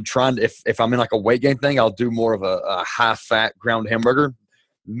if I'm if I'm in like a weight gain thing, I'll do more of a high fat ground hamburger,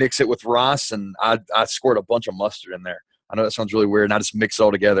 mix it with rice, and I squirt a bunch of mustard in there. I know that sounds really weird, and I just mix it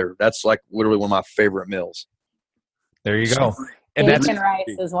all together. That's like literally one of my favorite meals. There you go. And Steak and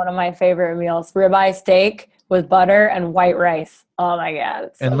rice is one of my favorite meals. Ribeye steak with butter and white rice. Oh my God.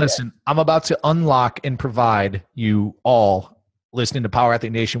 It's so and listen, good. I'm about to unlock and provide you all listening to Power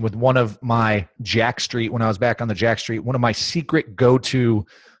Athlete Nation with one of my Jack Street, when I was back on the Jack Street, one of my secret go-to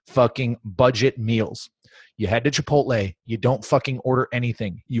fucking budget meals. You head to Chipotle, you don't fucking order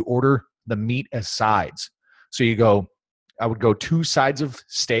anything. You order the meat as sides. So I would go 2 sides of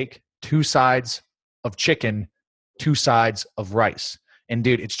steak, 2 sides of chicken, 2 sides of rice. And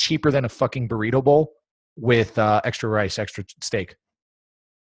dude, it's cheaper than a fucking burrito bowl with extra rice, extra steak.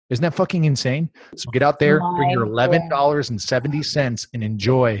 Isn't that fucking insane? So get out there, bring your $11.70 and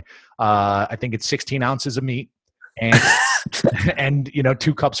enjoy. I think it's 16 ounces of meat and and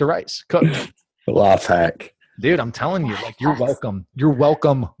 2 cups of rice cooked. Life hack. Dude, I'm telling you, like, you're welcome. You're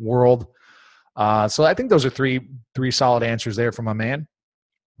welcome, world. So I think those are three solid answers there from my man.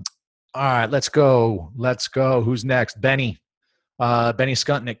 All right, let's go. Who's next? Benny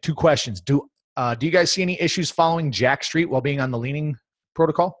Skuntnick. 2 questions. Do you guys see any issues following Jack Street while being on the leaning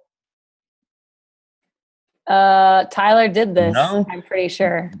protocol? Tyler did this. No. I'm pretty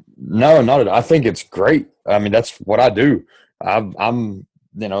sure. No, not at all. I think it's great. I mean, that's what I do. I'm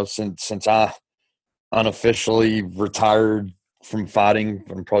since I unofficially retired from fighting,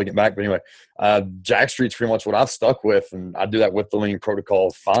 I'm probably getting back. But anyway, Jack Street's pretty much what I've stuck with, and I do that with the leaning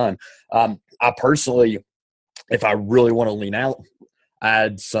protocol fine. I personally, if I really want to lean out,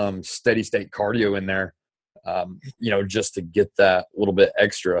 add some steady state cardio in there, just to get that little bit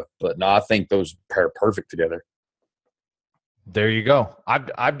extra. But no, I think those pair perfect together. There you go.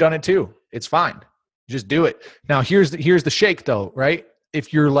 I've done it too. It's fine. Just do it. Now here's the shake though, right?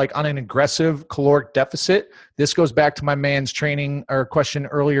 If you're like on an aggressive caloric deficit, this goes back to my man's training or question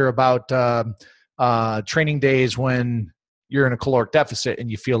earlier about training days when you're in a caloric deficit and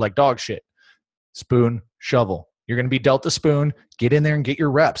you feel like dog shit. Spoon, shovel. You're going to be dealt a spoon. Get in there and get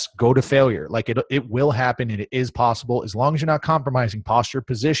your reps. Go to failure. Like it will happen, and it is possible. As long as you're not compromising posture,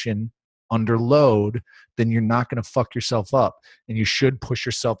 position under load, then you're not going to fuck yourself up. And you should push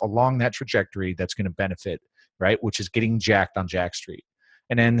yourself along that trajectory that's going to benefit, right? Which is getting jacked on Jack Street.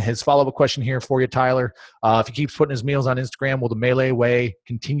 And then his follow-up question here for you, Tyler. If he keeps putting his meals on Instagram, will the Melee Way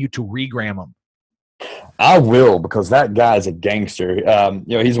continue to regram them? I will, because that guy's a gangster.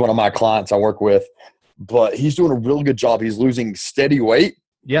 He's one of my clients I work with, but he's doing a really good job. He's losing steady weight.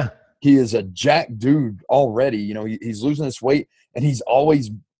 Yeah. He is a jacked dude already. He's losing this weight, and he's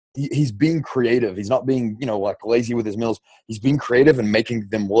being creative. He's not being, like lazy with his meals. He's being creative and making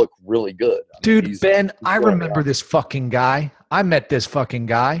them look really good. Dude, Ben, I remember this fucking guy. I met this fucking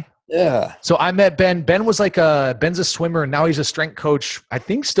guy. Yeah. So I met Ben. Ben was Ben's a swimmer, and now he's a strength coach, I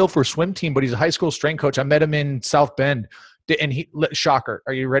think still for a swim team, but he's a high school strength coach. I met him in South Bend. And shocker.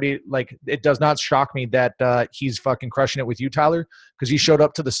 Are you ready? Like, it does not shock me that he's fucking crushing it with you, Tyler, because he showed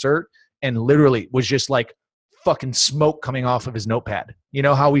up to the cert and literally was just like fucking smoke coming off of his notepad. You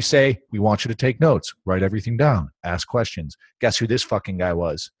know how we say, we want you to take notes, write everything down, ask questions. Guess who this fucking guy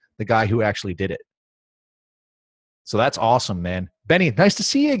was? The guy who actually did it. So that's awesome, man. Benny, nice to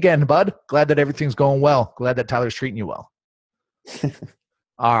see you again, bud. Glad that everything's going well. Glad that Tyler's treating you well.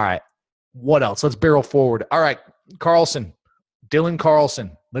 All right. What else? Let's barrel forward. All right. Dylan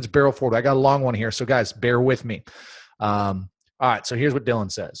Carlson. Let's barrel forward. I got a long one here. So guys, bear with me. All right. So here's what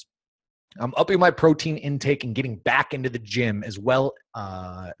Dylan says. I'm upping my protein intake and getting back into the gym as well.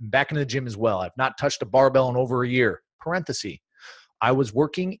 I've not touched a barbell in over a year. Parenthesis. I was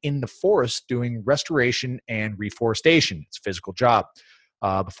working in the forest doing restoration and reforestation. It's a physical job.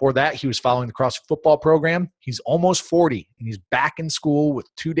 Before that, he was following the CrossFit football program. He's almost 40, and he's back in school with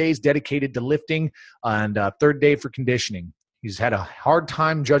 2 days dedicated to lifting and a third day for conditioning. He's had a hard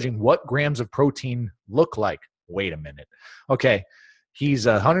time judging what grams of protein look like. Wait a minute. Okay, he's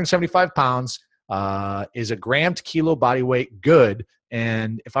 175 pounds, is a gram to kilo body weight, good.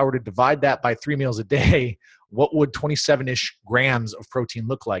 And if I were to divide that by 3 meals a day, what would 27-ish grams of protein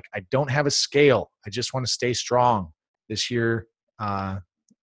look like? I don't have a scale. I just want to stay strong this year.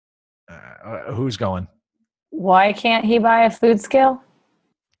 Who's going? Why can't he buy a food scale?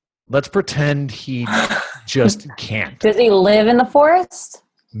 Let's pretend he just can't. Does he live in the forest?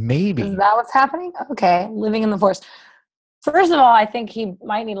 Maybe. Is that what's happening? Okay, living in the forest. First of all, I think he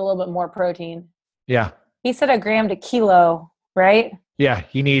might need a little bit more protein. Yeah. He said a gram to kilo, right? Yeah,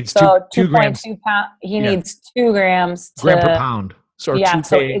 he needs so 2 grams. 2.2 pound. He needs 2 grams. Gram per pound. So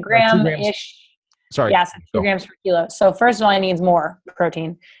a gram-ish. Sorry. Yeah, so 2 grams per kilo. So first of all, he needs more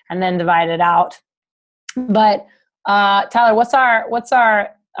protein, and then divide it out. But Tyler, what's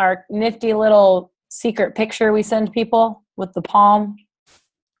our nifty little secret picture we send people with the palm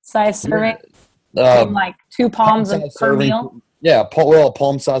size serving? Like 2 palms per meal. Yeah, a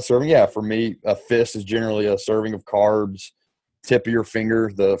palm-sized serving. Yeah, for me, a fist is generally a serving of carbs. Tip of your finger,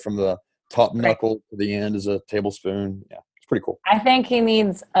 from the top knuckle to the end is a tablespoon. Yeah, it's pretty cool. I think he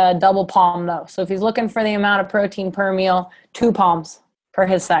needs a double palm, though. So if he's looking for the amount of protein per meal, 2 palms for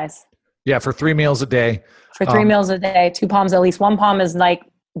his size. Yeah, for 3 meals a day. For 3 meals a day, 2 palms at least. 1 palm is like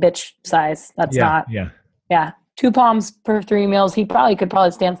bitch size. That's not. Yeah. 2 palms per 3 meals. He could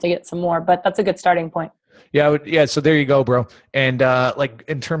probably stand to get some more, but that's a good starting point. Yeah. So there you go, bro. And like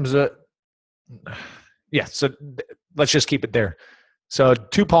in terms of, so let's just keep it there. So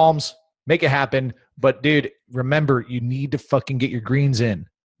 2 palms, make it happen. But dude, remember, you need to fucking get your greens in.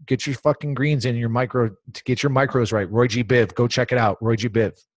 Get your fucking greens in your to get your micros right. Roy G. Biv. Go check it out. Roy G.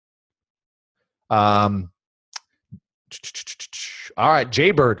 Biv. All right,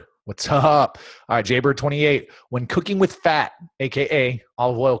 Jaybird. What's up? All right, Jaybird 28. When cooking with fat, aka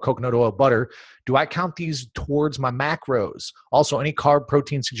olive oil, coconut oil, butter, do I count these towards my macros? Also, any carb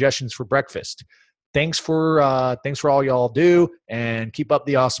protein suggestions for breakfast? Thanks for all y'all do, and keep up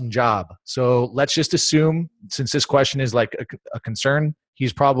the awesome job. So let's just assume, since this question is like a concern,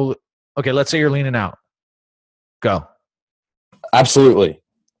 he's probably okay. Let's say you're leaning out. Go. Absolutely.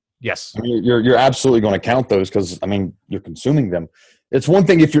 Yes. I mean, you're absolutely going to count those because you're consuming them. It's one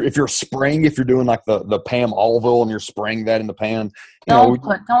thing if you're spraying, if you're doing like the Pam olive oil and you're spraying that in the pan.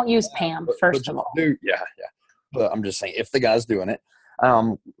 Don't use Pam first of all. Yeah. But I'm just saying if the guy's doing it.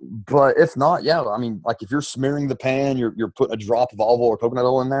 But if not, like if you're smearing the pan, you're putting a drop of olive oil or coconut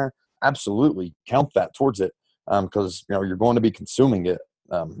oil in there, absolutely count that towards it. Because you're going to be consuming it.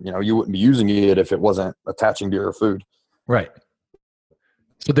 You wouldn't be using it if it wasn't attaching to your food. Right.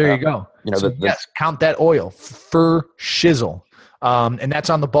 So there you go. Yes, count that oil for shizzle. And that's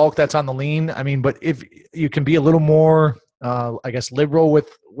on the bulk, that's on the lean. But if you can be a little more, I guess, liberal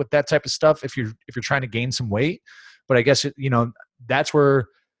with that type of stuff, if you're trying to gain some weight, but I guess, that's where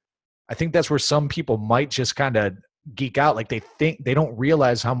some people might just kind of geek out. Like they don't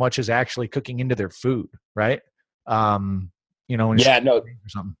realize how much is actually cooking into their food. Right. Or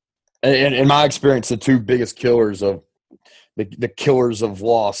something. And in my experience, the 2 biggest killers of the killers of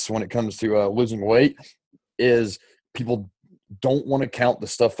loss when it comes to losing weight is people don't want to count the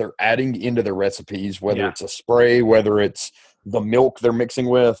stuff they're adding into their recipes, whether it's a spray, whether it's the milk they're mixing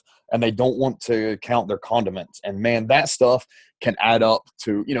with, and they don't want to count their condiments. And man, that stuff can add up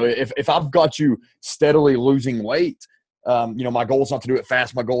to, if I've got you steadily losing weight, my goal is not to do it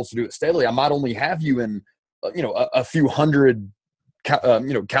fast. My goal is to do it steadily. I might only have you in, a few hundred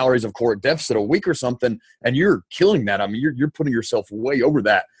calories of caloric deficit a week or something, and you're killing that. You're putting yourself way over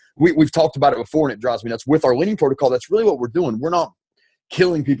that. We've talked about it before, and it drives me nuts. With our leaning protocol, that's really what we're doing. We're not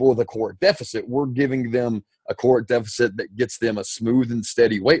killing people with a caloric deficit. We're giving them a caloric deficit that gets them a smooth and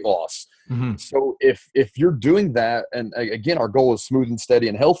steady weight loss. Mm-hmm. So if you're doing that, and again, our goal is smooth and steady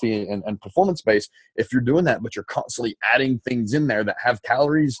and healthy and performance-based, if you're doing that, but you're constantly adding things in there that have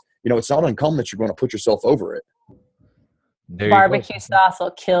calories, it's not uncommon that you're going to put yourself over it. Barbecue sauce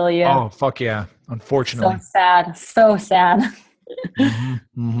will kill you. Oh, fuck yeah. Unfortunately. So sad. Mm-hmm.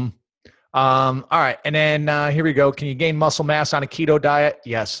 Mm-hmm. All right. And then here we go. Can you gain muscle mass on a keto diet?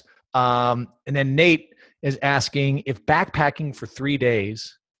 Yes. And then Nate is asking, if backpacking for 3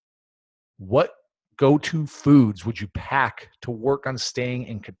 days, what go-to foods would you pack to work on staying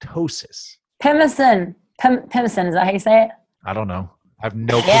in ketosis? Pemmican. Pemmican, is that how you say it? I don't know. I have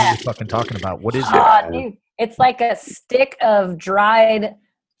no clue what you're fucking talking about. What is it? Dude, it's like a stick of dried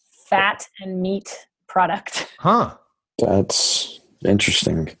fat and meat product. Huh. That's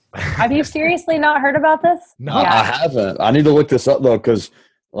interesting. Have you seriously not heard about this? No, I haven't. I need to look this up though, because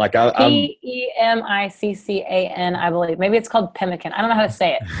Pemiccan, I believe. Maybe it's called pemmican. I don't know how to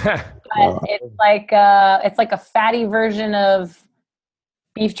say it. But it's like a fatty version of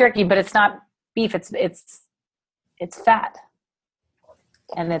beef jerky, but it's not beef. It's fat,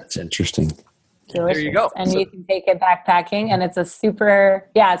 and it's interesting. Delicious. There you go. And you can take it backpacking, and it's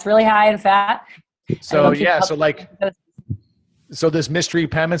it's really high in fat. So so this mystery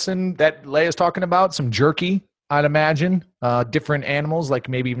pemmican that Leia's talking about, some jerky, I'd imagine, different animals, like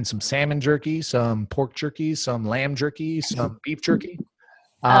maybe even some salmon jerky, some pork jerky, some lamb jerky, some beef jerky.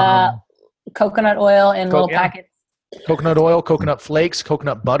 Coconut oil in little packets. Coconut oil, coconut flakes,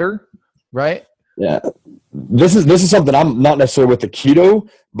 coconut butter, right? Yeah. This is something I'm not necessarily with the keto,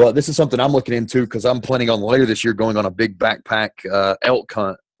 but this is something I'm looking into because I'm planning on later this year going on a big backpack elk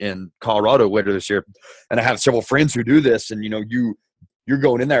hunt in Colorado later this year. And I have several friends who do this, and you're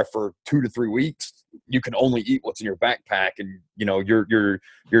going in there for 2 to 3 weeks. You can only eat what's in your backpack, and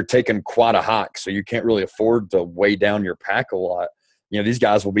you're taking quite a hike, so you can't really afford to weigh down your pack a lot. These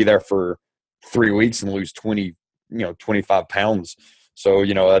guys will be there for 3 weeks and lose 20 25 pounds. So,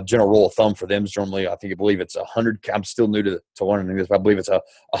 a general rule of thumb for them is normally, I believe it's 100. I'm still new to learning this, but I believe it's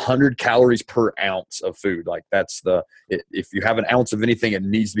 100 calories per ounce of food. Like if you have an ounce of anything, it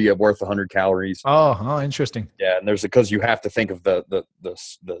needs to be worth 100 calories. Oh, interesting. Yeah. And because you have to think of the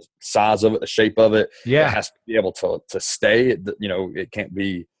size of it, the shape of it. Yeah. It has to be able to stay. It can't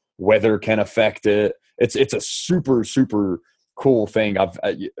be, weather can affect it. It's a super, super cool thing.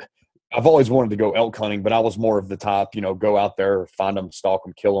 I've always wanted to go elk hunting, but I was more of the type, go out there, find them, stalk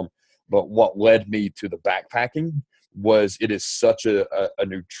them, kill them. But what led me to the backpacking was it is such a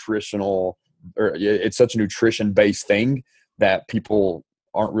nutritional, or it's such a nutrition-based thing that people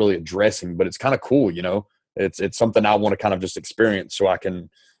aren't really addressing, but it's kind of cool, It's something I want to kind of just experience so I can,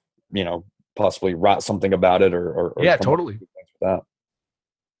 possibly write something about it or yeah, totally. That.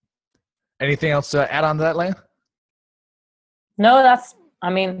 Anything else to add on to that, Leah? No,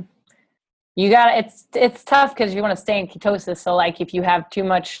 you got it's tough because you want to stay in ketosis. So like if you have too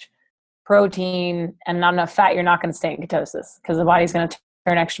much protein and not enough fat, you're not going to stay in ketosis because the body's going to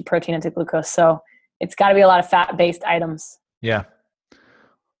turn extra protein into glucose. So it's got to be a lot of fat-based items. Yeah.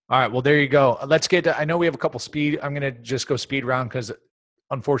 All right. Well, there you go. Let's get to, I know we have a couple speed. I'm going to just go speed round because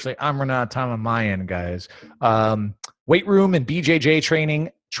unfortunately I'm running out of time on my end, guys. Weight room and BJJ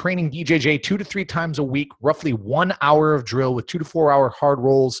training BJJ 2 to 3 times a week, roughly 1 hour of drill with 2 to 4 hour hard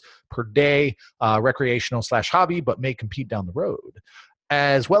rolls per day, recreational/hobby, but may compete down the road,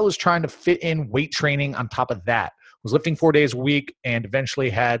 as well as trying to fit in weight training on top of that. Was lifting 4 days a week and eventually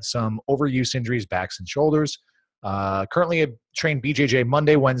had some overuse injuries, backs and shoulders. Currently I train BJJ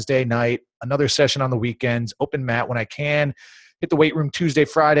Monday, Wednesday night, another session on the weekends, open mat when I can. Hit the weight room Tuesday,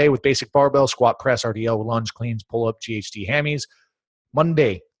 Friday with basic barbell, squat, press, RDL, lunge, cleans, pull-up, GHD, hammies.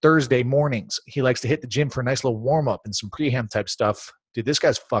 Monday, Thursday mornings, he likes to hit the gym for a nice little warm-up and some prehab type stuff. Dude, this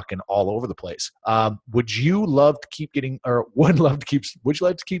guy's fucking all over the place. Would you like to keep getting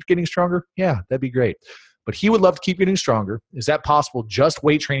stronger? Yeah, that'd be great. But he would love to keep getting stronger. Is that possible? Just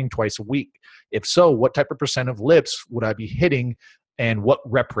weight training twice a week? If so, what type of % of lifts would I be hitting and what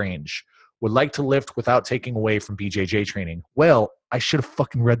rep range? Would like to lift without taking away from BJJ training. Well, I should have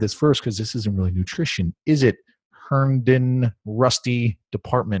fucking read this first because this isn't really nutrition. Is it Herndon Rusty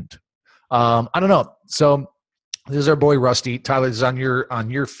department? I don't know. So this is our boy Rusty. Tyler, this is on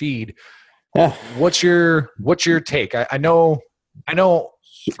your feed. Yeah. What's your take? I know.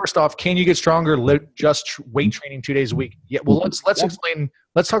 First off, can you get stronger? Just weight training 2 days a week? Yeah. Well, let's explain.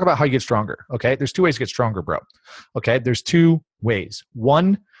 Let's talk about how you get stronger. Okay. There's 2 ways to get stronger, bro. Okay. There's 2 ways.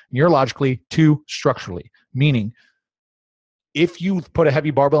 1, neurologically. 2, structurally. Meaning, if you put a heavy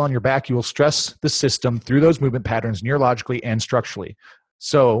barbell on your back, you will stress the system through those movement patterns neurologically and structurally.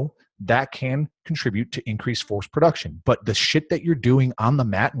 So that can contribute to increased force production. But the shit that you're doing on the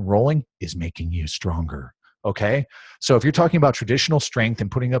mat and rolling is making you stronger. Okay. So if you're talking about traditional strength and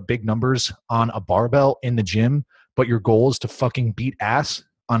putting up big numbers on a barbell in the gym, but your goal is to fucking beat ass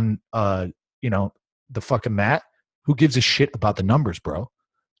on, the fucking mat, who gives a shit about the numbers, bro?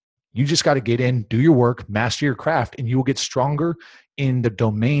 You just got to get in, do your work, master your craft, and you will get stronger in the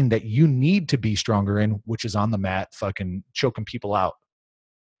domain that you need to be stronger in, which is on the mat, fucking choking people out.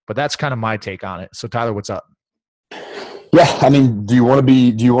 But that's kind of my take on it. So Tyler, what's up? Yeah, I mean, do you want to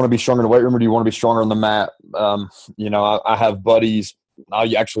be stronger in the weight room or do you want to be stronger on the mat? I have buddies.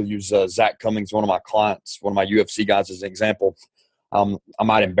 I actually use Zach Cummings, one of my clients, one of my UFC guys, as an example. I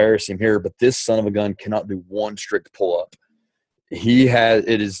might embarrass him here, but this son of a gun cannot do one strict pull up.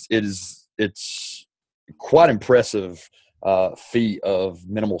 It's quite impressive feat of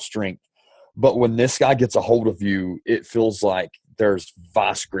minimal strength. But when this guy gets a hold of you, it feels like there's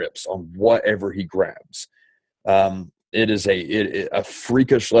vice grips on whatever he grabs. It is a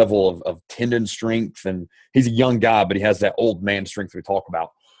freakish level of tendon strength, and he's a young guy, but he has that old man strength we talk about.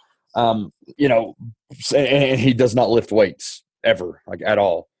 And he does not lift weights ever, like at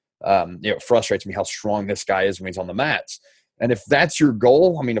all. It frustrates me how strong this guy is when he's on the mats. And if that's your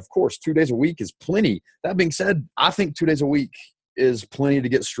goal, I mean, of course, 2 days a week is plenty. That being said, I think 2 days a week is plenty to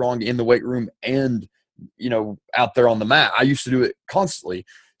get strong in the weight room and, out there on the mat. I used to do it constantly.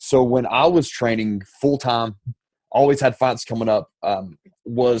 So when I was training full time, always had fights coming up,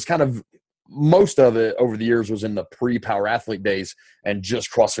 was kind of most of it over the years was in the pre-Power Athlete days and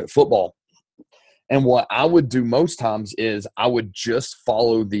just CrossFit football. And what I would do most times is I would just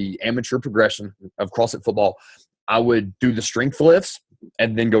follow the amateur progression of CrossFit football. I would do the strength lifts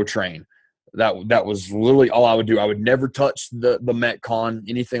and then go train. That was literally all I would do. I would never touch the Metcon,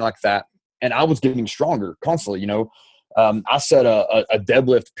 anything like that. And I was getting stronger constantly. I set a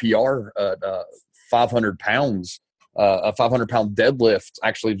deadlift PR at 500 pounds, a 500-pound deadlift,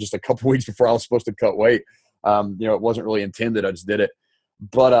 actually just a couple weeks before I was supposed to cut weight. It wasn't really intended. I just did it.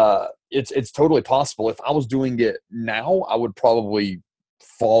 But it's totally possible. If I was doing it now, I would probably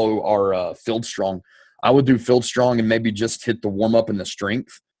follow our Field Strong. I would do Field Strong and maybe just hit the warm up and the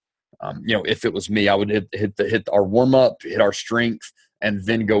strength. If it was me, I would hit our warm up, hit our strength, and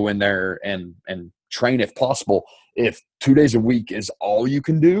then go in there and train if possible. If 2 days a week is all you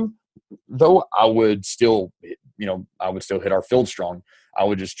can do, though, I would still hit our Field Strong. I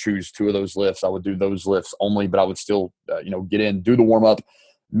would just choose 2 of those lifts. I would do those lifts only, but I would still, get in, do the warm up.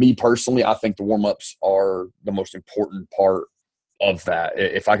 Me personally, I think the warm ups are the most important part of that.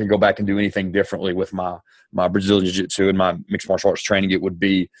 If I could go back and do anything differently with my Brazilian Jiu-Jitsu and my mixed martial arts training, it would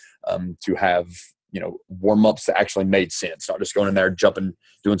be to have, warm ups that actually made sense, not just going in there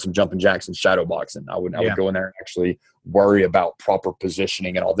doing some jumping jacks and shadow boxing. I would go in there and actually worry about proper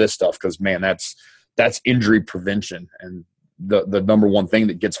positioning and all this stuff, because man, that's injury prevention, and the number one thing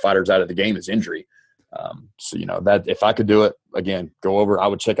that gets fighters out of the game is injury. That if I could do it again, I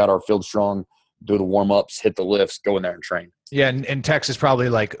would check out our Field Strong, do the warm ups, hit the lifts, go in there and train. Yeah, and Tex is probably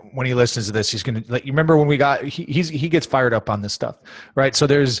like, when he listens to this, he's gonna like. You remember when he gets fired up on this stuff, right? So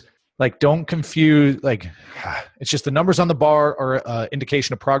there's like, don't confuse, like, it's just the numbers on the bar are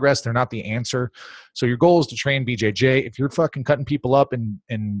indication of progress. They're not the answer. So your goal is to train BJJ. If you're fucking cutting people up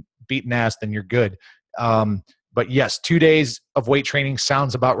and beating ass, then you're good. But yes, 2 days of weight training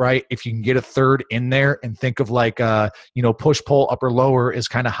sounds about right. If you can get a third in there and think of like, push, pull, upper, lower is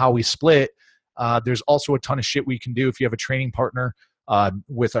kind of how we split. There's also a ton of shit we can do if you have a training partner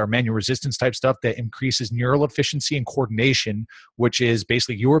with our manual resistance type stuff that increases neural efficiency and coordination, which is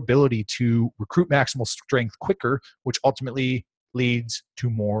basically your ability to recruit maximal strength quicker, which ultimately leads to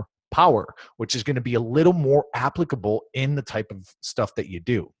more power, which is going to be a little more applicable in the type of stuff that you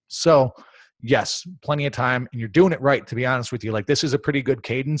do. So yes, plenty of time, and you're doing it right, to be honest with you. Like, this is a pretty good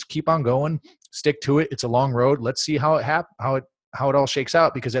cadence. Keep on going, stick to it. It's a long road. Let's see how it all shakes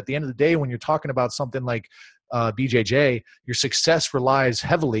out, because at the end of the day, when you're talking about something like BJJ, your success relies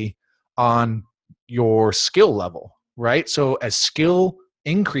heavily on your skill level, right? So as skill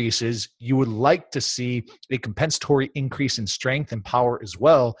increases, you would like to see a compensatory increase in strength and power as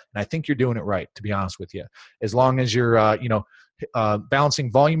well. And I think you're doing it right, to be honest with you. As long as you're,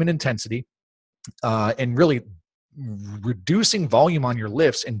 balancing volume and intensity, and really reducing volume on your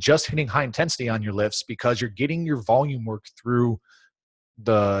lifts and just hitting high intensity on your lifts, because you're getting your volume work through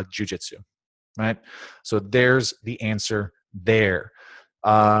the jiu-jitsu, right? So there's the answer there.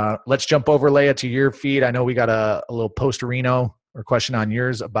 Let's jump over, Leia, to your feed. I know we got a little post-areno or question on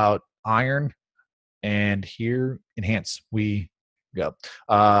yours about iron, and here, enhance, we go.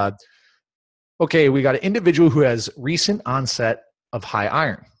 Okay, we got an individual who has recent onset of high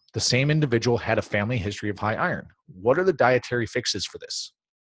iron. The same individual had a family history of high iron. What are the dietary fixes for this?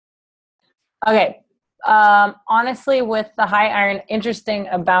 Okay. Honestly, with the high iron, interesting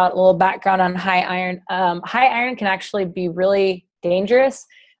about a little background on high iron. High iron can actually be really dangerous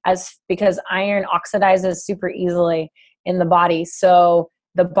because iron oxidizes super easily in the body. So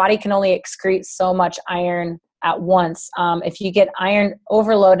the body can only excrete so much iron at once. If you get iron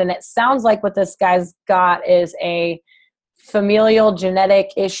overload, and it sounds like what this guy's got is a familial genetic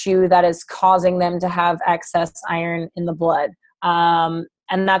issue that is causing them to have excess iron in the blood. And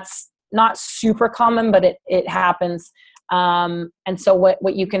that's not super common, but it happens. And so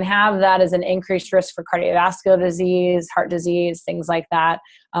what you can have that is an increased risk for cardiovascular disease, heart disease, things like that,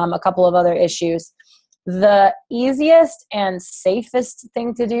 a couple of other issues. The easiest and safest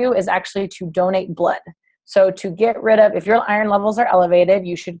thing to do is actually to donate blood. So to get rid of, if your iron levels are elevated,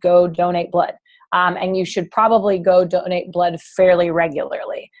 you should go donate blood. And you should probably go donate blood fairly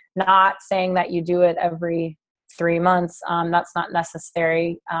regularly. Not saying that you do it every 3 months. That's not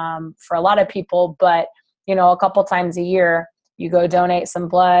necessary for a lot of people, but a couple times a year, you go donate some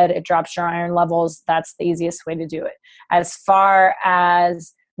blood, it drops your iron levels. That's the easiest way to do it. As far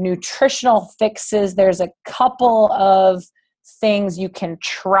as nutritional fixes, there's a couple of things you can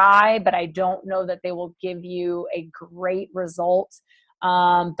try, but I don't know that they will give you a great result.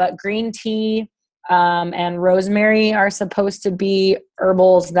 But green tea and rosemary are supposed to be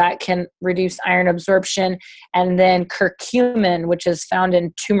herbals that can reduce iron absorption. And then curcumin, which is found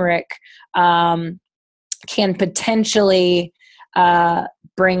in turmeric, can potentially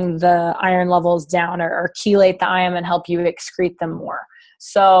bring the iron levels down or chelate the iron and help you excrete them more.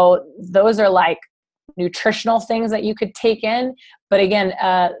 So those are like nutritional things that you could take in. But again,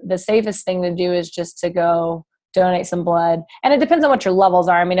 the safest thing to do is just to go donate some blood. And it depends on what your levels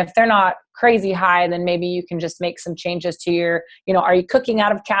are. I mean, if they're not crazy high, then maybe you can just make some changes to your, are you cooking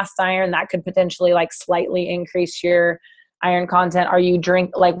out of cast iron? That could potentially like slightly increase your iron content? Are you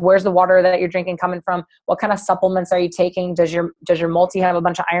where's the water that you're drinking coming from? What kind of supplements are you taking? Does your multi have a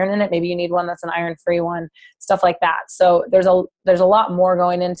bunch of iron in it? Maybe you need one that's an iron-free one, stuff like that. So there's a lot more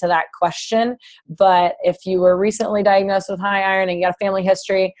going into that question. But if you were recently diagnosed with high iron and you got a family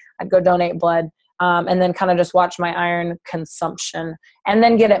history, I'd go donate blood, and then kind of just watch my iron consumption and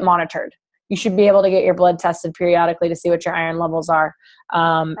then get it monitored. You should be able to get your blood tested periodically to see what your iron levels are,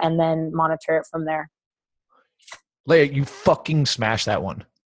 and then monitor it from there. Leia, you fucking smashed that one.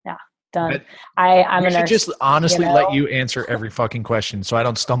 Yeah, done. I'm I should nurse, just honestly let you answer every fucking question so I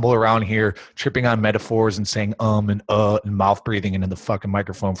don't stumble around here tripping on metaphors and saying and mouth breathing into the fucking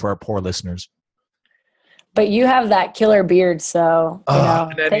microphone for our poor listeners. But you have that killer beard, so so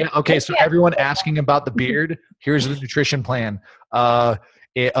everyone asking about the beard, here's the nutrition plan. A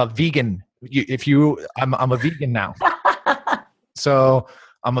vegan. I'm a vegan now. So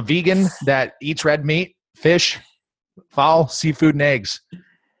I'm a vegan that eats red meat, fish, fowl, seafood, and eggs.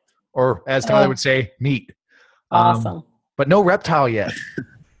 Or as Tyler would say, meat. Awesome. But no reptile yet.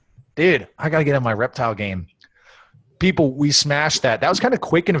 Dude, I got to get in my reptile game. People, we smashed that. That was kind of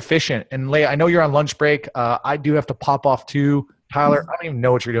quick and efficient. And Leia, I know you're on lunch break. I do have to pop off too. Tyler, I don't even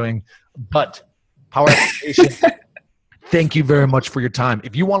know what you're doing. But Power Application, thank you very much for your time.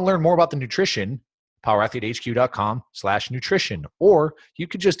 If you want to learn more about the nutrition, powerathletehq.com/nutrition, or you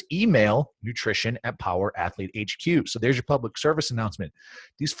could just email nutrition@powerathletehq. So there's your public service announcement.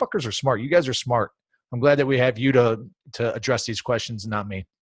 These fuckers are smart. You guys are smart. I'm glad that we have you to address these questions and not me.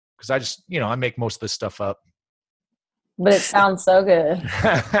 Because I just, I make most of this stuff up. But it sounds so good.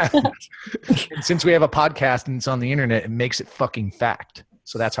 And since we have a podcast and it's on the internet, it makes it fucking fact.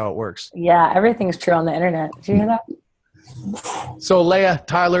 So that's how it works. Yeah, everything's true on the internet. Did you hear that? So Leia,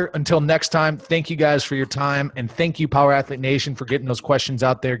 Tyler, until next time, thank you guys for your time. And thank you, Power Athlete Nation, for getting those questions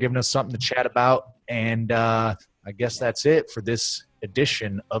out there, giving us something to chat about. And I guess that's it for this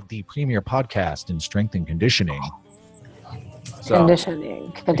edition of the premier podcast in strength and conditioning. So,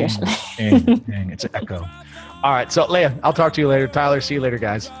 conditioning. And it's an echo. All right. So Leia, I'll talk to you later. Tyler, see you later,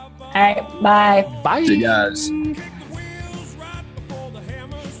 guys. All right. Bye. Bye. See you guys.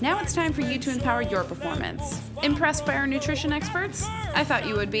 Now it's time for you to empower your performance. Impressed by our nutrition experts? I thought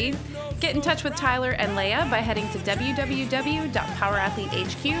you would be. Get in touch with Tyler and Leia by heading to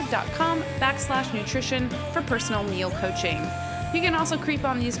www.powerathletehq.com/nutrition for personal meal coaching. You can also creep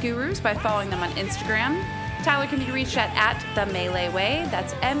on these gurus by following them on Instagram. Tyler can be reached at The Melee Way,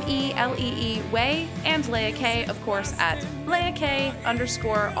 that's MELEE Way, and Leia K, of course, at Leia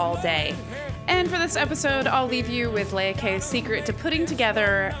K_all day. And for this episode, I'll leave you with Leia K's secret to putting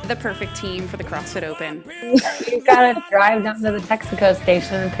together the perfect team for the CrossFit Open. You gotta drive down to the Texaco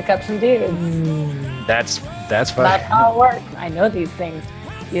station and pick up some dudes. That's fine. That's how it works. I know these things.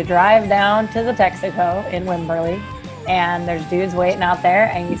 You drive down to the Texaco in Wimberley, and there's dudes waiting out there,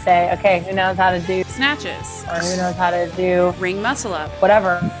 and you say, okay, who knows how to do Snatches. or who knows how to do Ring muscle up.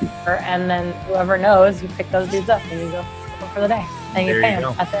 whatever, and then whoever knows, you pick those dudes up and you go for the day, and you There pay you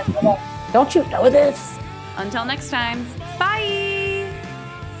them go. at the end of the day. Don't you know this? Until next time, bye!